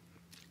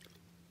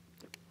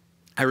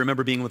 I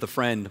remember being with a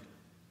friend,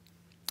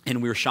 and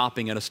we were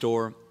shopping at a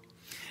store,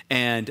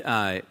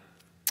 and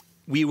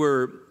we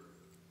were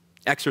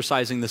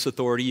exercising this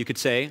authority, you could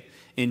say,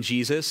 in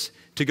Jesus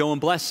to go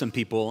and bless some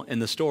people in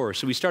the store.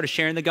 So we started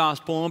sharing the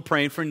gospel and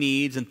praying for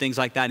needs and things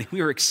like that, and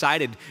we were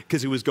excited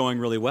because it was going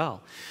really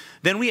well.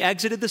 Then we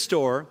exited the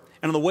store,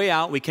 and on the way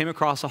out, we came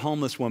across a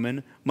homeless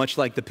woman, much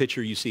like the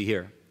picture you see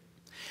here.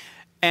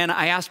 And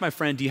I asked my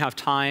friend, do you have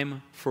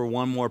time for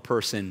one more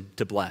person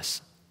to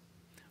bless?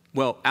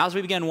 Well, as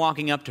we began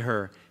walking up to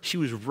her, she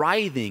was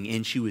writhing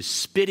and she was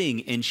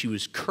spitting and she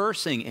was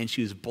cursing and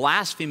she was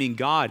blaspheming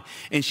God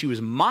and she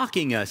was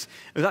mocking us.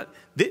 I thought,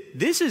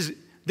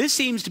 this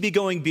seems to be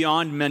going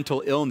beyond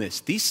mental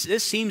illness.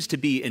 This seems to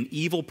be an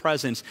evil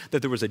presence,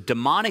 that there was a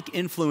demonic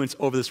influence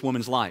over this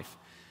woman's life.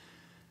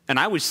 And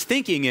I was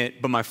thinking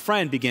it, but my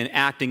friend began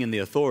acting in the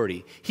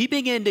authority. He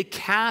began to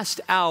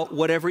cast out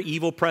whatever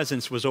evil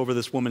presence was over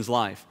this woman's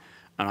life.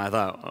 And I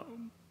thought,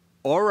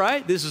 all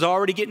right, this is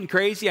already getting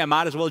crazy. I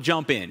might as well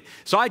jump in.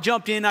 So I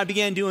jumped in. I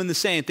began doing the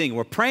same thing.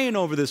 We're praying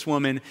over this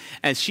woman,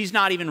 and she's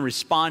not even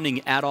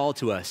responding at all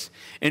to us.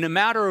 In a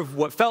matter of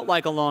what felt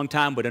like a long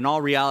time, but in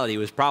all reality, it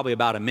was probably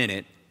about a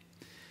minute,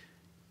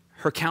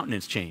 her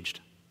countenance changed.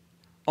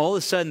 All of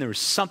a sudden, there was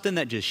something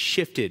that just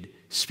shifted,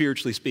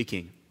 spiritually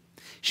speaking.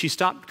 She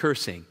stopped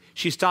cursing.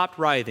 She stopped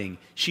writhing.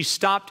 She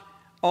stopped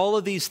all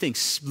of these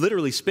things,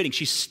 literally spitting.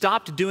 She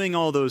stopped doing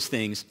all those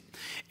things,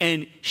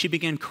 and she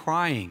began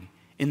crying.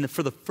 And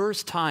for the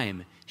first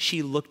time,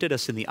 she looked at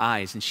us in the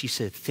eyes, and she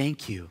said,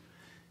 "Thank you.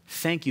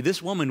 Thank you."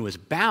 This woman was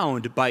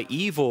bound by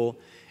evil,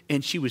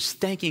 and she was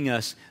thanking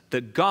us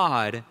that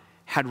God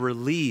had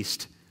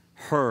released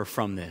her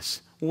from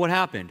this. What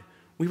happened?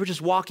 We were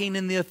just walking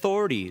in the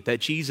authority that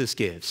Jesus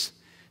gives.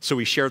 So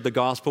we shared the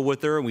gospel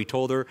with her, and we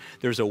told her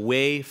there's a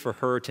way for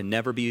her to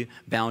never be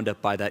bound up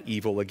by that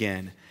evil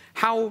again.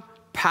 How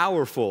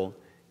powerful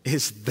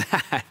is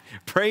that?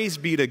 Praise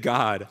be to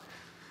God.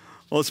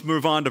 Well, let's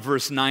move on to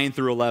verse 9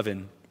 through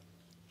 11.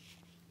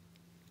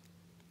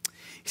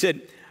 He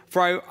said,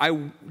 "For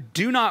I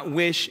do not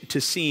wish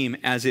to seem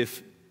as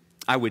if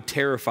I would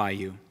terrify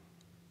you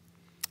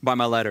by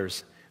my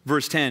letters."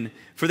 Verse 10,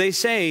 "For they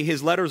say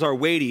his letters are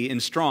weighty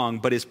and strong,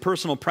 but his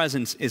personal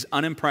presence is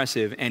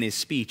unimpressive and his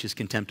speech is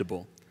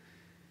contemptible.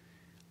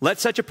 Let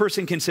such a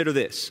person consider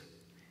this,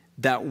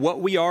 that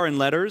what we are in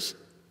letters,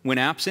 when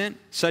absent,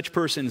 such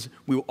persons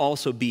we will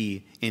also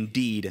be in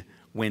deed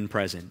when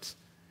present."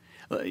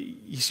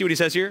 You see what he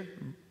says here?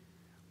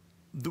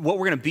 What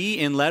we're going to be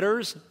in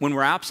letters, when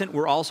we're absent,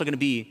 we're also going to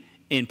be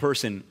in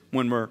person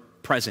when we're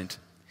present.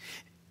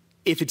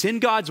 If it's in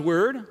God's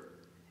word,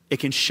 it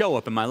can show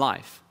up in my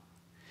life.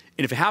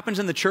 And if it happens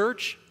in the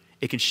church,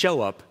 it can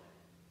show up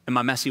in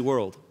my messy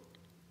world.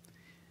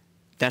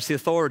 That's the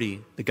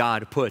authority that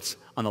God puts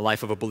on the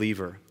life of a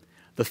believer.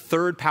 The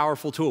third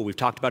powerful tool we've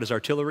talked about is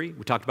artillery.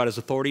 We talked about his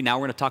authority. Now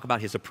we're going to talk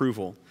about his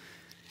approval.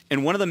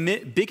 And one of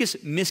the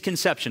biggest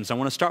misconceptions, I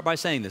want to start by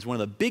saying this, one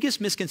of the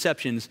biggest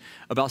misconceptions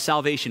about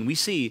salvation we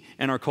see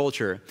in our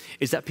culture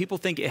is that people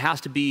think they have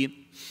to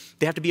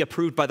be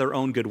approved by their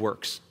own good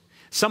works.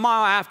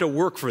 Somehow I have to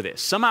work for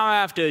this. Somehow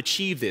I have to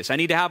achieve this. I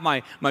need to have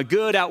my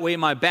good outweigh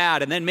my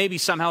bad, and then maybe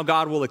somehow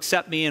God will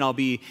accept me and I'll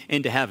be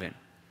into heaven.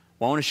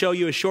 Well, I want to show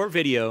you a short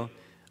video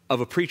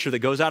of a preacher that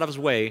goes out of his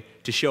way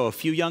to show a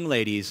few young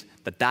ladies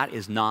that that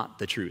is not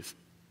the truth.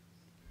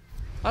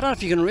 I don't know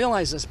if you can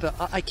realize this, but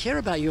I care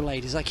about you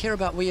ladies. I care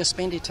about where you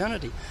spend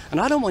eternity.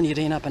 And I don't want you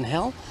to end up in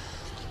hell.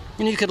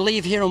 You know, you could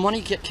leave here and one of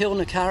you get killed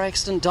in a car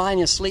accident, die in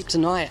your sleep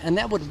tonight, and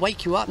that would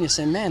wake you up and you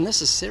say, man,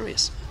 this is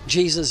serious.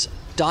 Jesus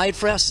died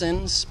for our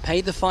sins,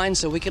 paid the fine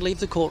so we could leave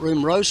the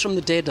courtroom, rose from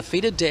the dead,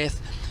 defeated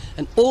death,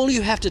 and all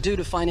you have to do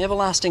to find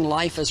everlasting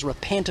life is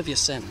repent of your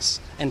sins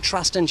and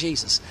trust in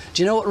Jesus.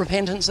 Do you know what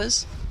repentance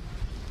is?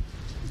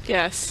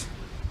 Yes.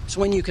 It's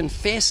when you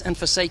confess and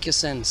forsake your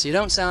sins. You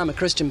don't say I'm a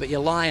Christian, but you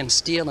lie and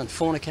steal and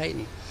fornicate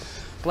and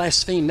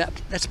blaspheme.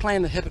 That's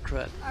playing the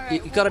hypocrite.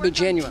 Right, You've got to be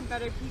genuine.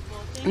 Better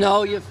people.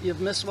 No, you've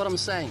missed what I'm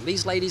saying.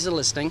 These ladies are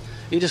listening.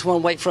 You just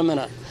want to wait for a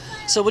minute.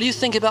 So what do you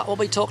think about what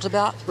we talked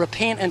about?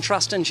 Repent and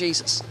trust in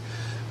Jesus.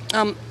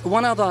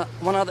 One other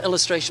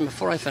illustration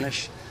before I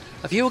finish.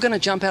 If you were going to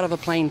jump out of a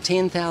plane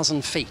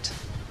 10,000 feet,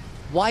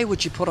 why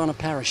would you put on a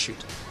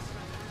parachute?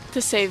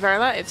 To save our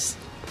lives.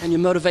 And your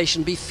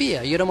motivation be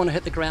fear. You don't want to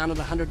hit the ground at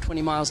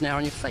 120 miles an hour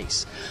in your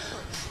face.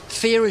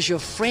 Fear is your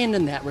friend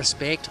in that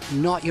respect,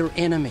 not your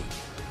enemy.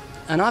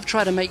 And I've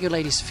tried to make you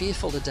ladies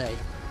fearful today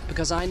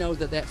because I know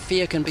that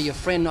fear can be your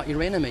friend, not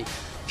your enemy.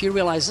 If you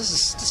realize this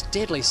is just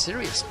deadly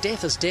serious.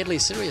 Death is deadly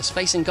serious.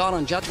 Facing God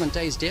on Judgment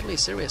Day is deadly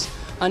serious.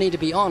 I need to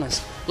be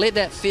honest. Let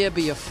that fear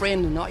be your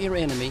friend and not your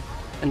enemy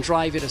and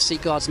drive you to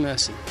seek God's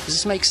mercy. Does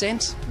this make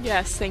sense?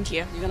 Yes, thank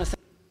you. You're going to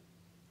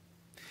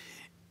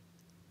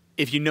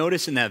If you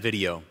notice in that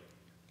video,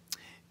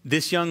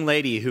 this young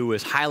lady who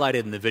was highlighted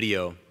in the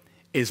video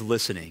is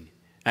listening.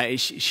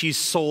 She's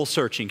soul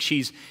searching.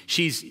 She's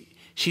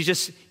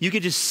just, you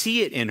could just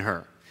see it in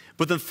her.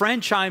 But the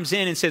friend chimes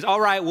in and says, all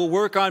right, we'll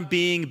work on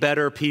being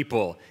better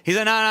people. He's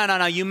like,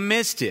 no, you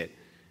missed it.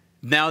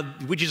 Now,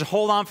 would you just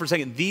hold on for a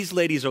second? These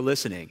ladies are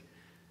listening.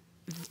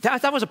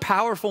 That was a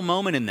powerful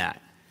moment in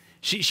that.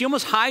 She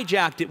almost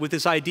hijacked it with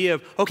this idea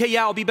of, okay,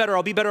 yeah, I'll be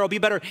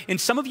better.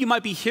 And some of you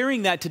might be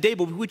hearing that today,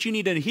 but what you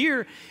need to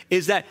hear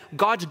is that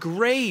God's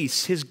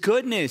grace, his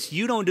goodness,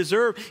 you don't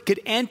deserve, could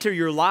enter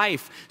your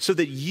life so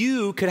that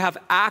you could have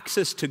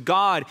access to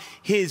God,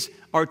 his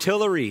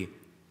artillery,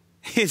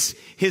 his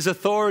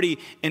authority,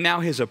 and now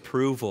his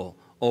approval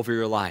over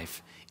your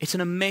life. It's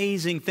an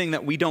amazing thing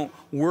that we don't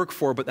work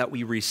for, but that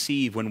we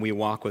receive when we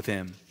walk with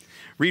him.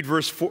 Read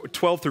verse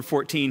 12 through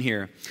 14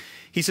 here.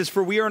 He says,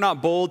 for we are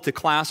not bold to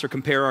class or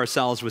compare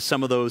ourselves with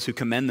some of those who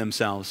commend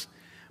themselves.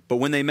 But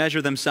when they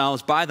measure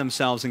themselves by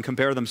themselves and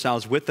compare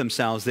themselves with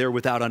themselves, they are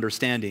without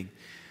understanding.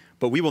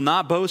 But we will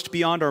not boast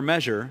beyond our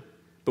measure,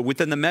 but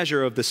within the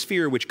measure of the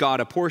sphere which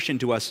God apportioned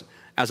to us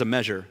as a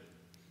measure,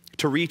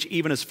 to reach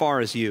even as far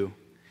as you.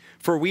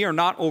 For we are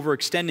not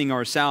overextending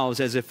ourselves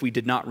as if we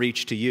did not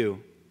reach to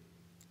you.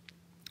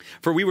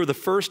 For we were the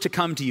first to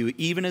come to you,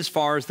 even as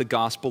far as the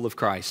gospel of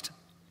Christ.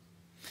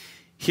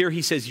 Here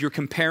he says, you're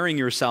comparing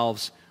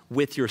yourselves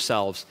with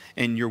yourselves,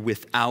 and you're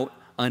without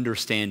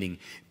understanding.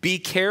 Be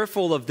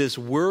careful of this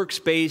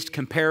works-based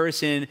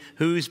comparison,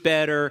 who's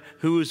better,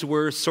 who's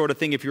worse sort of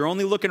thing. If you're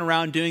only looking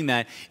around doing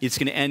that, it's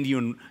going to end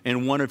you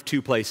in one of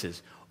two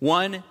places.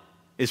 One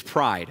is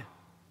pride.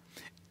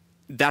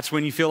 That's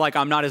when you feel like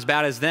I'm not as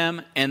bad as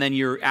them, and then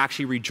you're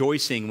actually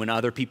rejoicing when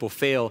other people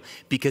fail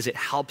because it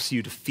helps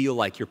you to feel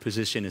like your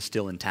position is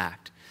still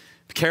intact.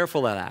 Be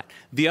careful of that.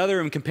 The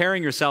other, in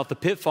comparing yourself, the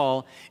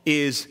pitfall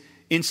is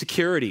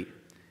insecurity.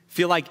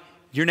 Feel like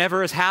you're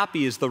never as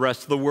happy as the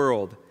rest of the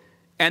world.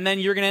 And then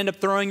you're going to end up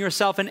throwing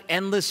yourself an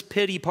endless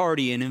pity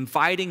party and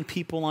inviting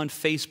people on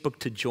Facebook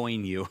to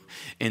join you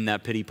in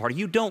that pity party.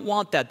 You don't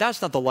want that.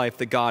 That's not the life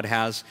that God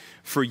has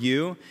for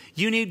you.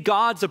 You need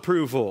God's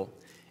approval.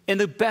 And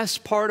the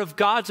best part of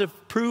God's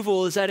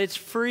approval is that it's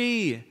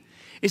free.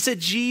 It's that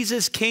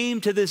Jesus came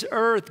to this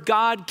earth.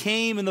 God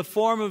came in the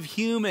form of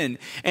human,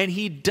 and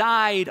he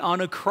died on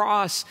a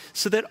cross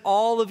so that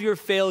all of your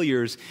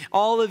failures,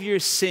 all of your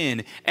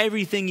sin,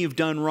 everything you've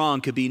done wrong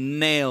could be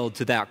nailed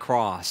to that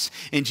cross.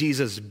 And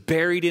Jesus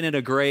buried in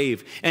a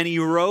grave, and he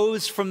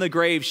rose from the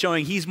grave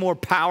showing he's more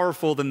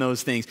powerful than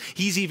those things.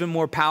 He's even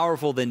more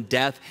powerful than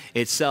death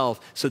itself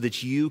so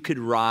that you could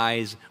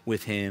rise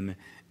with him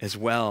as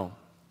well.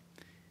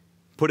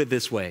 Put it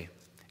this way.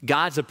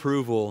 God's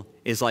approval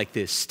is like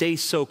this. Stay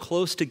so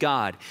close to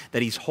God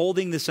that he's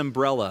holding this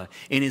umbrella,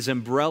 and his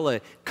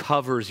umbrella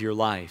covers your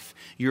life.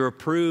 You're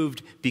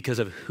approved because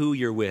of who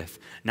you're with,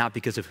 not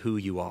because of who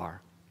you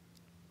are.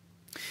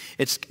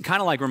 It's kind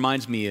of like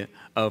reminds me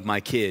of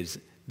my kids.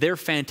 They're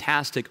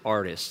fantastic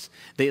artists.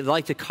 They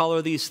like to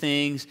color these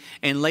things,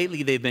 and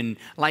lately they've been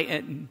like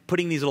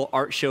putting these little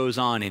art shows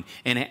on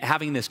and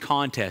having this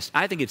contest.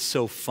 I think it's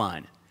so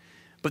fun.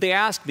 But they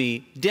asked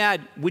me, Dad,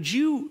 would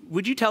you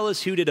tell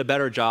us who did a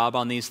better job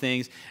on these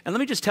things? And let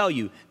me just tell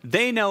you,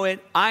 they know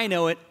it, I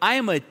know it. I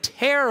am a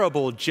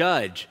terrible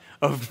judge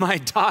of my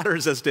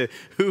daughters as to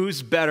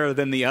who's better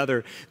than the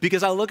other.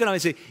 Because I look at them and I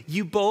say,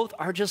 you both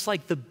are just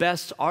like the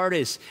best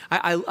artists.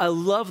 I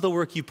love the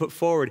work you put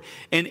forward.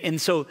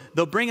 And so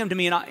they'll bring them to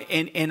me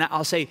and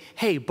I'll say,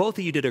 hey, both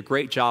of you did a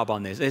great job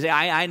on this. They say,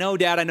 I know,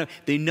 Dad, I know.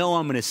 They know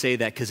I'm going to say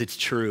that because it's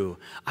true.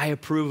 I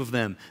approve of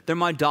them. They're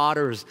my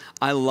daughters.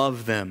 I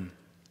love them.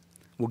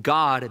 Well,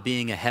 God,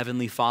 being a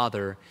heavenly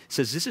Father,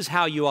 says this is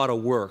how you ought to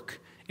work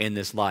in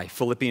this life.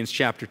 Philippians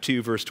chapter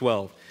 2, verse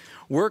 12.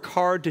 Work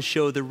hard to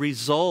show the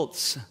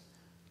results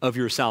of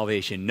your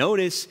salvation.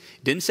 Notice,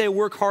 it didn't say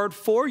work hard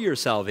for your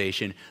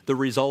salvation, the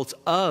results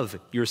of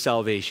your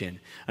salvation.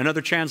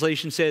 Another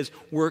translation says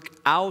work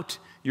out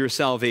your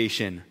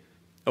salvation,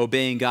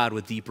 obeying God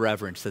with deep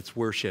reverence. That's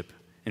worship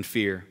and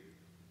fear.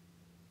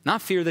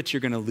 Not fear that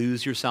you're going to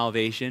lose your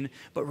salvation,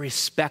 but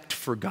respect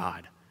for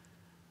God.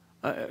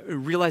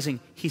 Realizing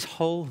he's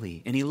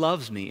holy and he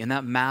loves me and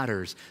that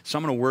matters. So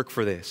I'm going to work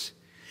for this.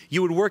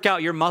 You would work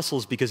out your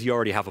muscles because you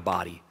already have a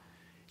body.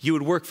 You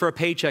would work for a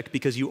paycheck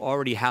because you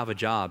already have a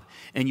job.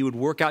 And you would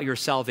work out your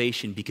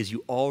salvation because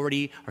you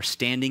already are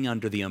standing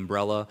under the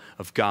umbrella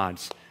of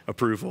God's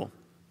approval.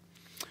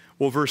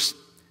 Well, verse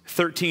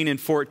 13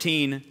 and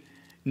 14,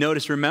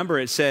 notice, remember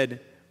it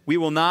said, we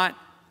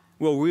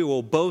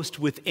will boast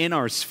within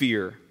our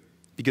sphere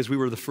because we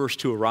were the first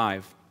to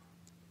arrive.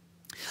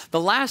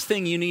 The last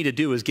thing you need to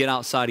do is get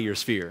outside of your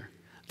sphere.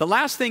 The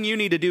last thing you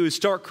need to do is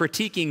start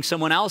critiquing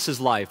someone else's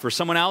life or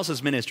someone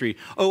else's ministry.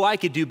 Oh, I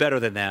could do better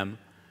than them.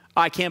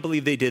 I can't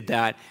believe they did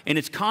that. And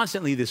it's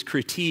constantly this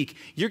critique.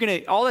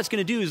 All that's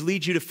going to do is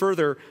lead you to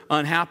further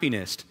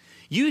unhappiness.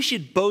 You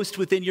should boast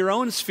within your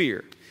own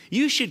sphere.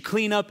 You should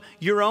clean up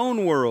your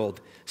own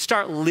world.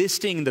 Start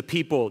listing the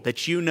people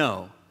that you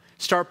know.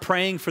 Start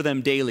praying for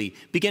them daily.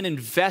 Begin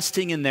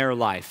investing in their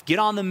life. Get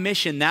on the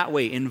mission that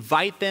way.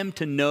 Invite them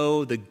to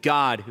know the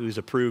God who's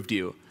approved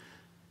you.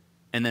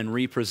 And then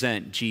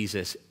represent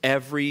Jesus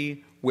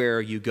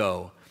everywhere you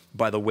go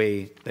by the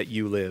way that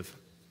you live.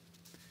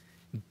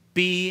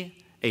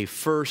 Be a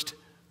first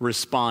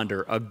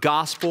responder, a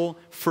gospel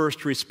first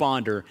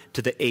responder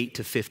to the 8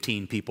 to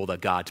 15 people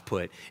that God's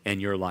put in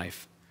your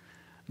life.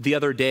 The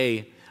other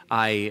day,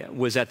 I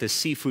was at this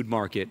seafood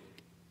market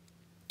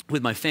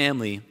with my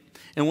family.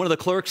 And one of the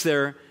clerks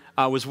there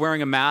was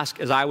wearing a mask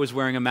as I was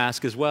wearing a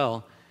mask as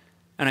well.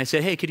 And I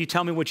said, hey, could you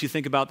tell me what you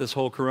think about this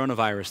whole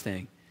coronavirus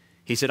thing?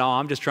 He said, oh,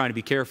 I'm just trying to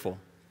be careful.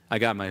 I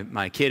got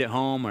my kid at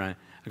home, and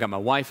I got my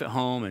wife at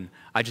home, and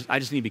I just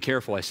need to be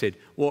careful. I said,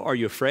 well, are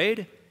you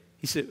afraid?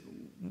 He said,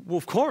 well,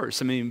 of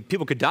course. I mean,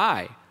 people could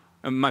die.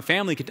 My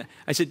family could die.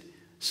 I said,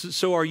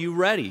 so are you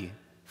ready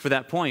for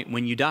that point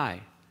when you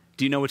die?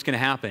 Do you know what's going to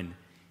happen?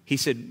 He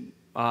said,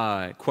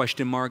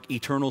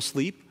 eternal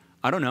sleep?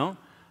 I don't know.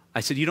 I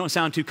said, you don't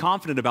sound too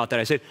confident about that.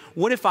 I said,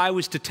 what if I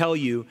was to tell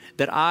you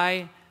that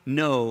I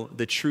know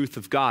the truth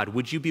of God?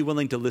 Would you be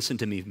willing to listen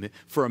to me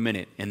for a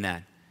minute in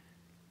that?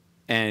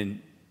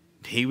 And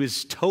he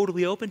was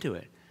totally open to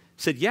it.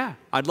 Said, yeah,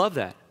 I'd love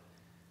that.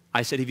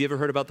 I said, have you ever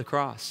heard about the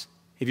cross?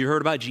 Have you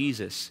heard about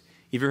Jesus?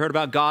 Have you heard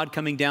about God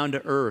coming down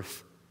to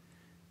earth?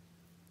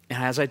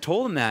 And as I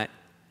told him that,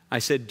 I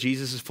said,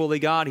 Jesus is fully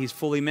God. He's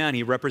fully man.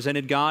 He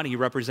represented God. He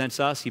represents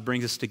us. He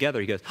brings us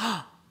together. He goes,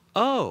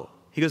 oh,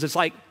 He goes, is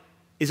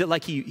it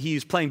like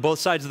he's playing both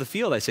sides of the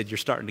field? I said, you're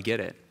starting to get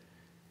it.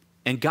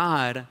 And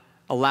God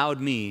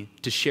allowed me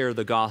to share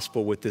the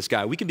gospel with this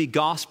guy. We can be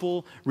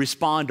gospel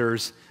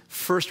responders,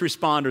 first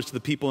responders to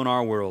the people in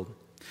our world.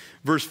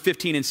 Verse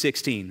 15 and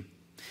 16.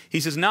 He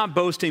says, not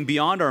boasting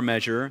beyond our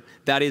measure,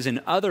 that is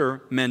in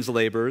other men's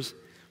labors,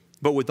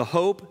 but with the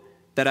hope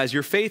that as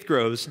your faith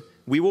grows,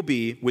 we will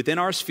be, within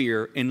our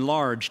sphere,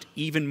 enlarged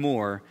even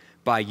more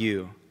by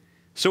you,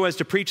 so as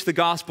to preach the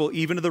gospel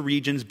even to the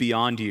regions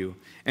beyond you,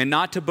 and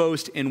not to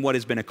boast in what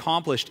has been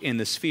accomplished in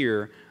the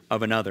sphere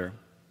of another.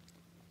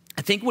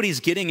 I think what he's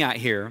getting at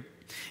here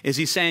is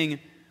he's saying,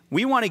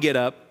 we want to get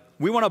up,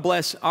 we want to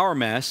bless our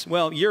mess.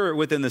 Well, you're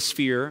within the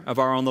sphere of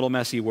our own little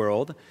messy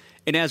world.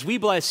 And as we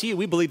bless you,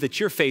 we believe that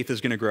your faith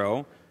is going to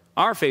grow,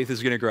 our faith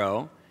is going to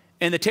grow,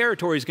 and the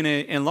territory is going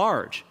to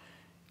enlarge.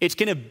 It's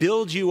going to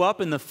build you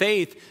up in the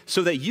faith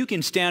so that you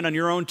can stand on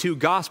your own two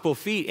gospel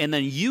feet, and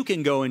then you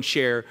can go and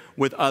share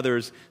with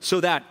others so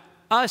that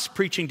us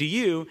preaching to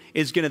you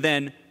is going to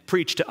then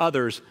preach to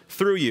others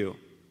through you.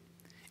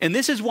 And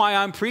this is why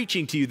I'm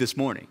preaching to you this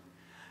morning.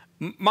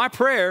 My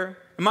prayer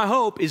and my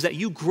hope is that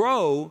you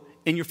grow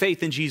in your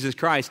faith in Jesus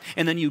Christ,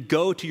 and then you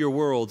go to your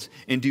worlds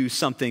and do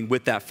something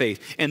with that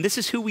faith. And this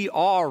is who we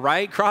are,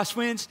 right,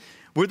 Crosswinds?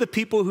 We're the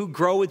people who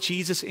grow with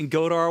Jesus and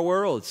go to our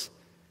worlds.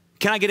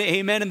 Can I get an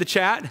amen in the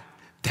chat?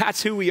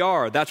 That's who we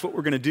are. That's what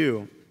we're going to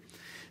do.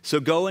 So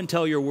go and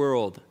tell your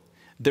world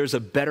there's a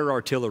better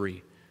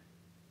artillery.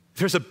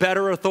 There's a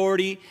better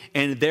authority,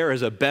 and there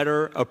is a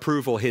better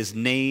approval. His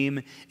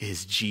name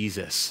is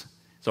Jesus.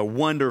 It's a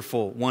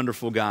wonderful,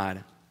 wonderful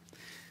God.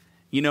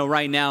 You know,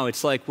 right now,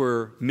 it's like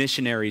we're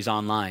missionaries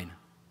online.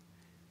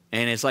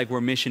 And it's like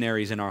we're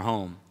missionaries in our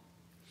home.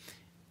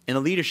 In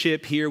the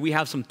leadership here, we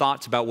have some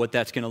thoughts about what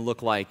that's going to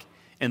look like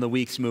in the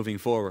weeks moving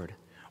forward.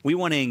 We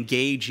want to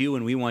engage you,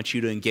 and we want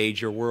you to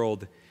engage your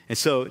world. And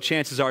so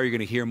chances are you're going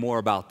to hear more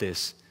about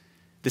this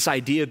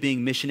idea of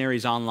being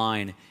missionaries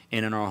online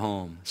and in our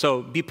home.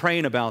 So be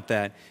praying about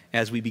that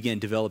as we begin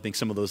developing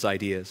some of those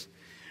ideas.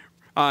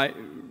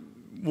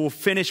 We'll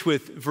finish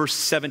with verse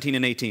 17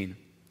 and 18.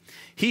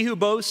 He who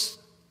boasts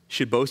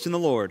should boast in the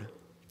Lord,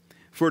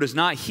 for it is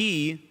not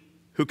he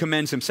who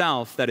commends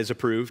himself that is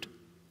approved,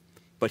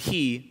 but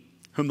he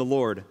whom the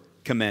Lord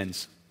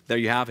commends. There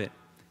you have it.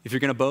 If you're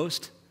going to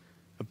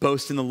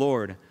boast in the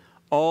Lord.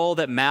 All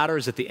that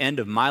matters at the end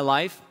of my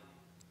life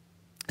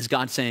is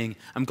God saying,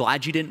 I'm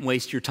glad you didn't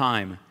waste your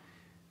time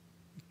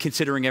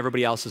considering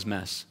everybody else's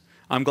mess.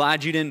 I'm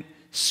glad you didn't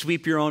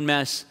sweep your own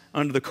mess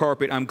under the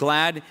carpet. I'm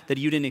glad that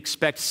you didn't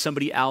expect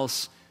somebody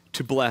else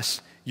to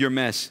bless your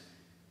mess.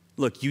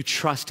 Look, you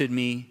trusted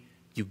me.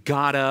 You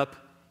got up.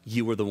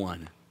 You were the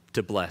one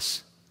to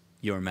bless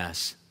your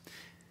mess.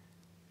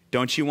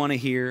 Don't you want to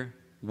hear,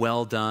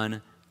 well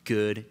done,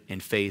 good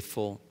and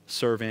faithful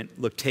servant?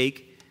 Look,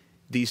 take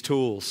these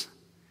tools.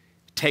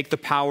 Take the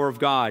power of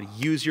God.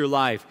 Use your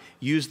life.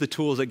 Use the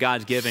tools that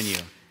God's given you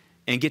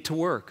and get to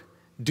work.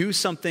 Do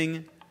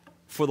something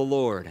for the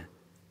Lord.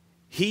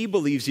 He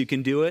believes you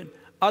can do it.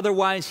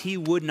 Otherwise, he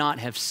would not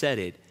have said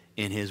it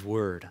in his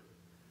word.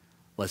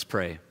 Let's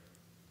pray.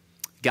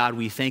 God,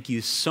 we thank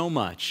you so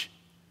much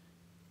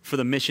for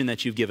the mission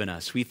that you've given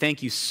us. We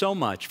thank you so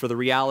much for the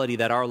reality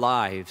that our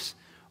lives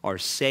are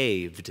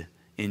saved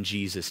in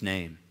Jesus'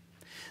 name.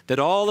 That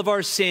all of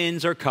our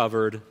sins are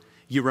covered.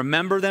 You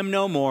remember them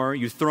no more.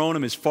 You've thrown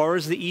them as far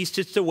as the east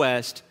is to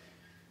west.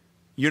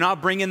 You're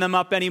not bringing them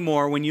up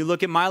anymore. When you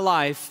look at my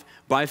life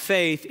by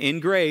faith in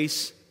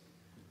grace,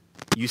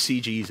 you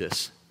see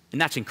Jesus. And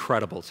that's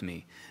incredible to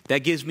me. That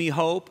gives me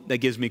hope. That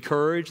gives me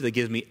courage. That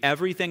gives me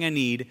everything I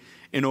need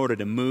in order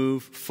to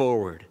move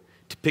forward,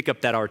 to pick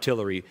up that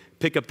artillery,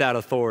 pick up that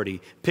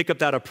authority, pick up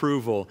that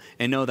approval,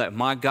 and know that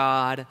my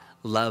God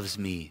loves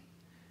me.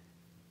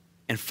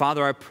 And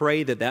Father, I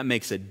pray that that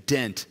makes a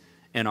dent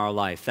in our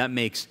life. That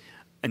makes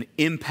an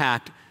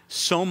impact,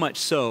 so much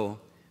so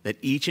that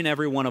each and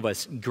every one of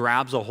us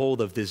grabs a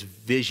hold of this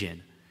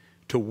vision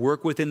to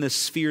work within the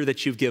sphere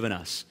that you've given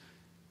us.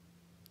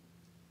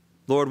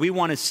 Lord, we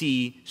want to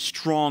see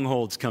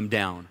strongholds come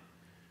down.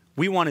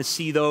 We want to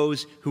see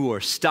those who are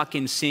stuck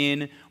in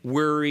sin,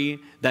 worry,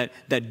 that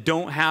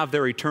don't have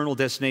their eternal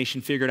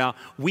destination figured out.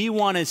 We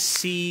want to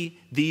see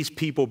these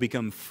people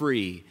become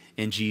free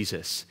in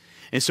Jesus.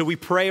 And so we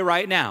pray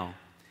right now,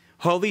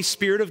 Holy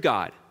Spirit of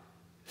God,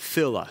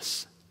 fill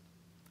us.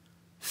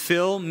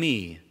 Fill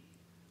me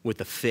with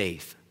the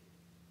faith.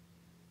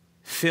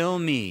 Fill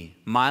me,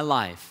 my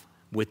life,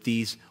 with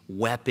these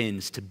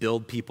weapons to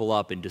build people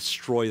up and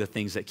destroy the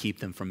things that keep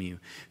them from you.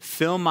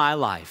 Fill my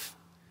life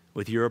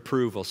with your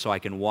approval so I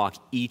can walk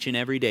each and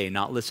every day,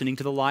 not listening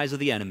to the lies of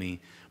the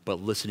enemy,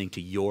 but listening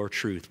to your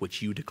truth,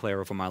 which you declare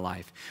over my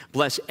life.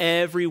 Bless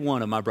every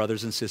one of my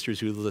brothers and sisters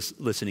who are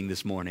listening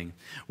this morning.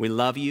 We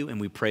love you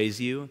and we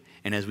praise you.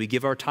 And as we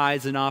give our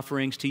tithes and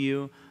offerings to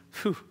you,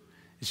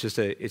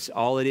 it's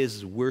all it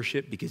is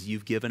worship because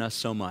you've given us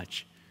so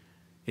much.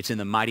 It's in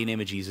the mighty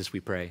name of Jesus we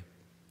pray.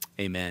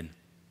 Amen.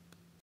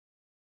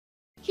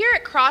 Here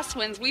at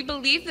Crosswinds, we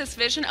believe this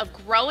vision of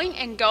growing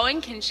and going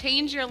can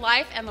change your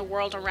life and the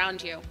world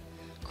around you.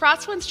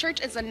 Crosswinds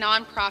Church is a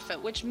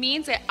nonprofit, which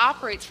means it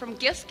operates from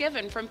gifts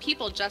given from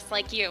people just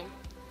like you.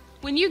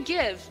 When you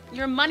give,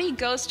 your money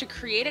goes to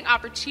creating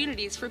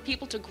opportunities for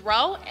people to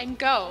grow and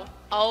go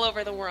all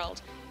over the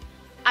world.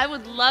 I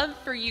would love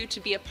for you to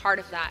be a part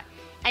of that.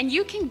 And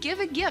you can give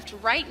a gift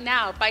right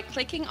now by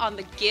clicking on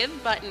the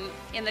Give button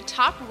in the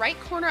top right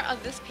corner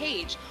of this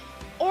page,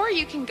 or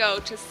you can go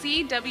to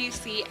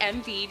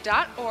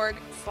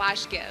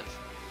cwcmv.org/give.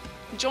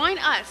 Join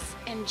us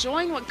in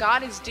enjoying what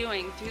God is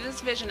doing through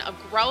this vision of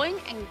growing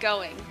and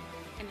going,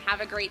 and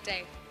have a great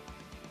day.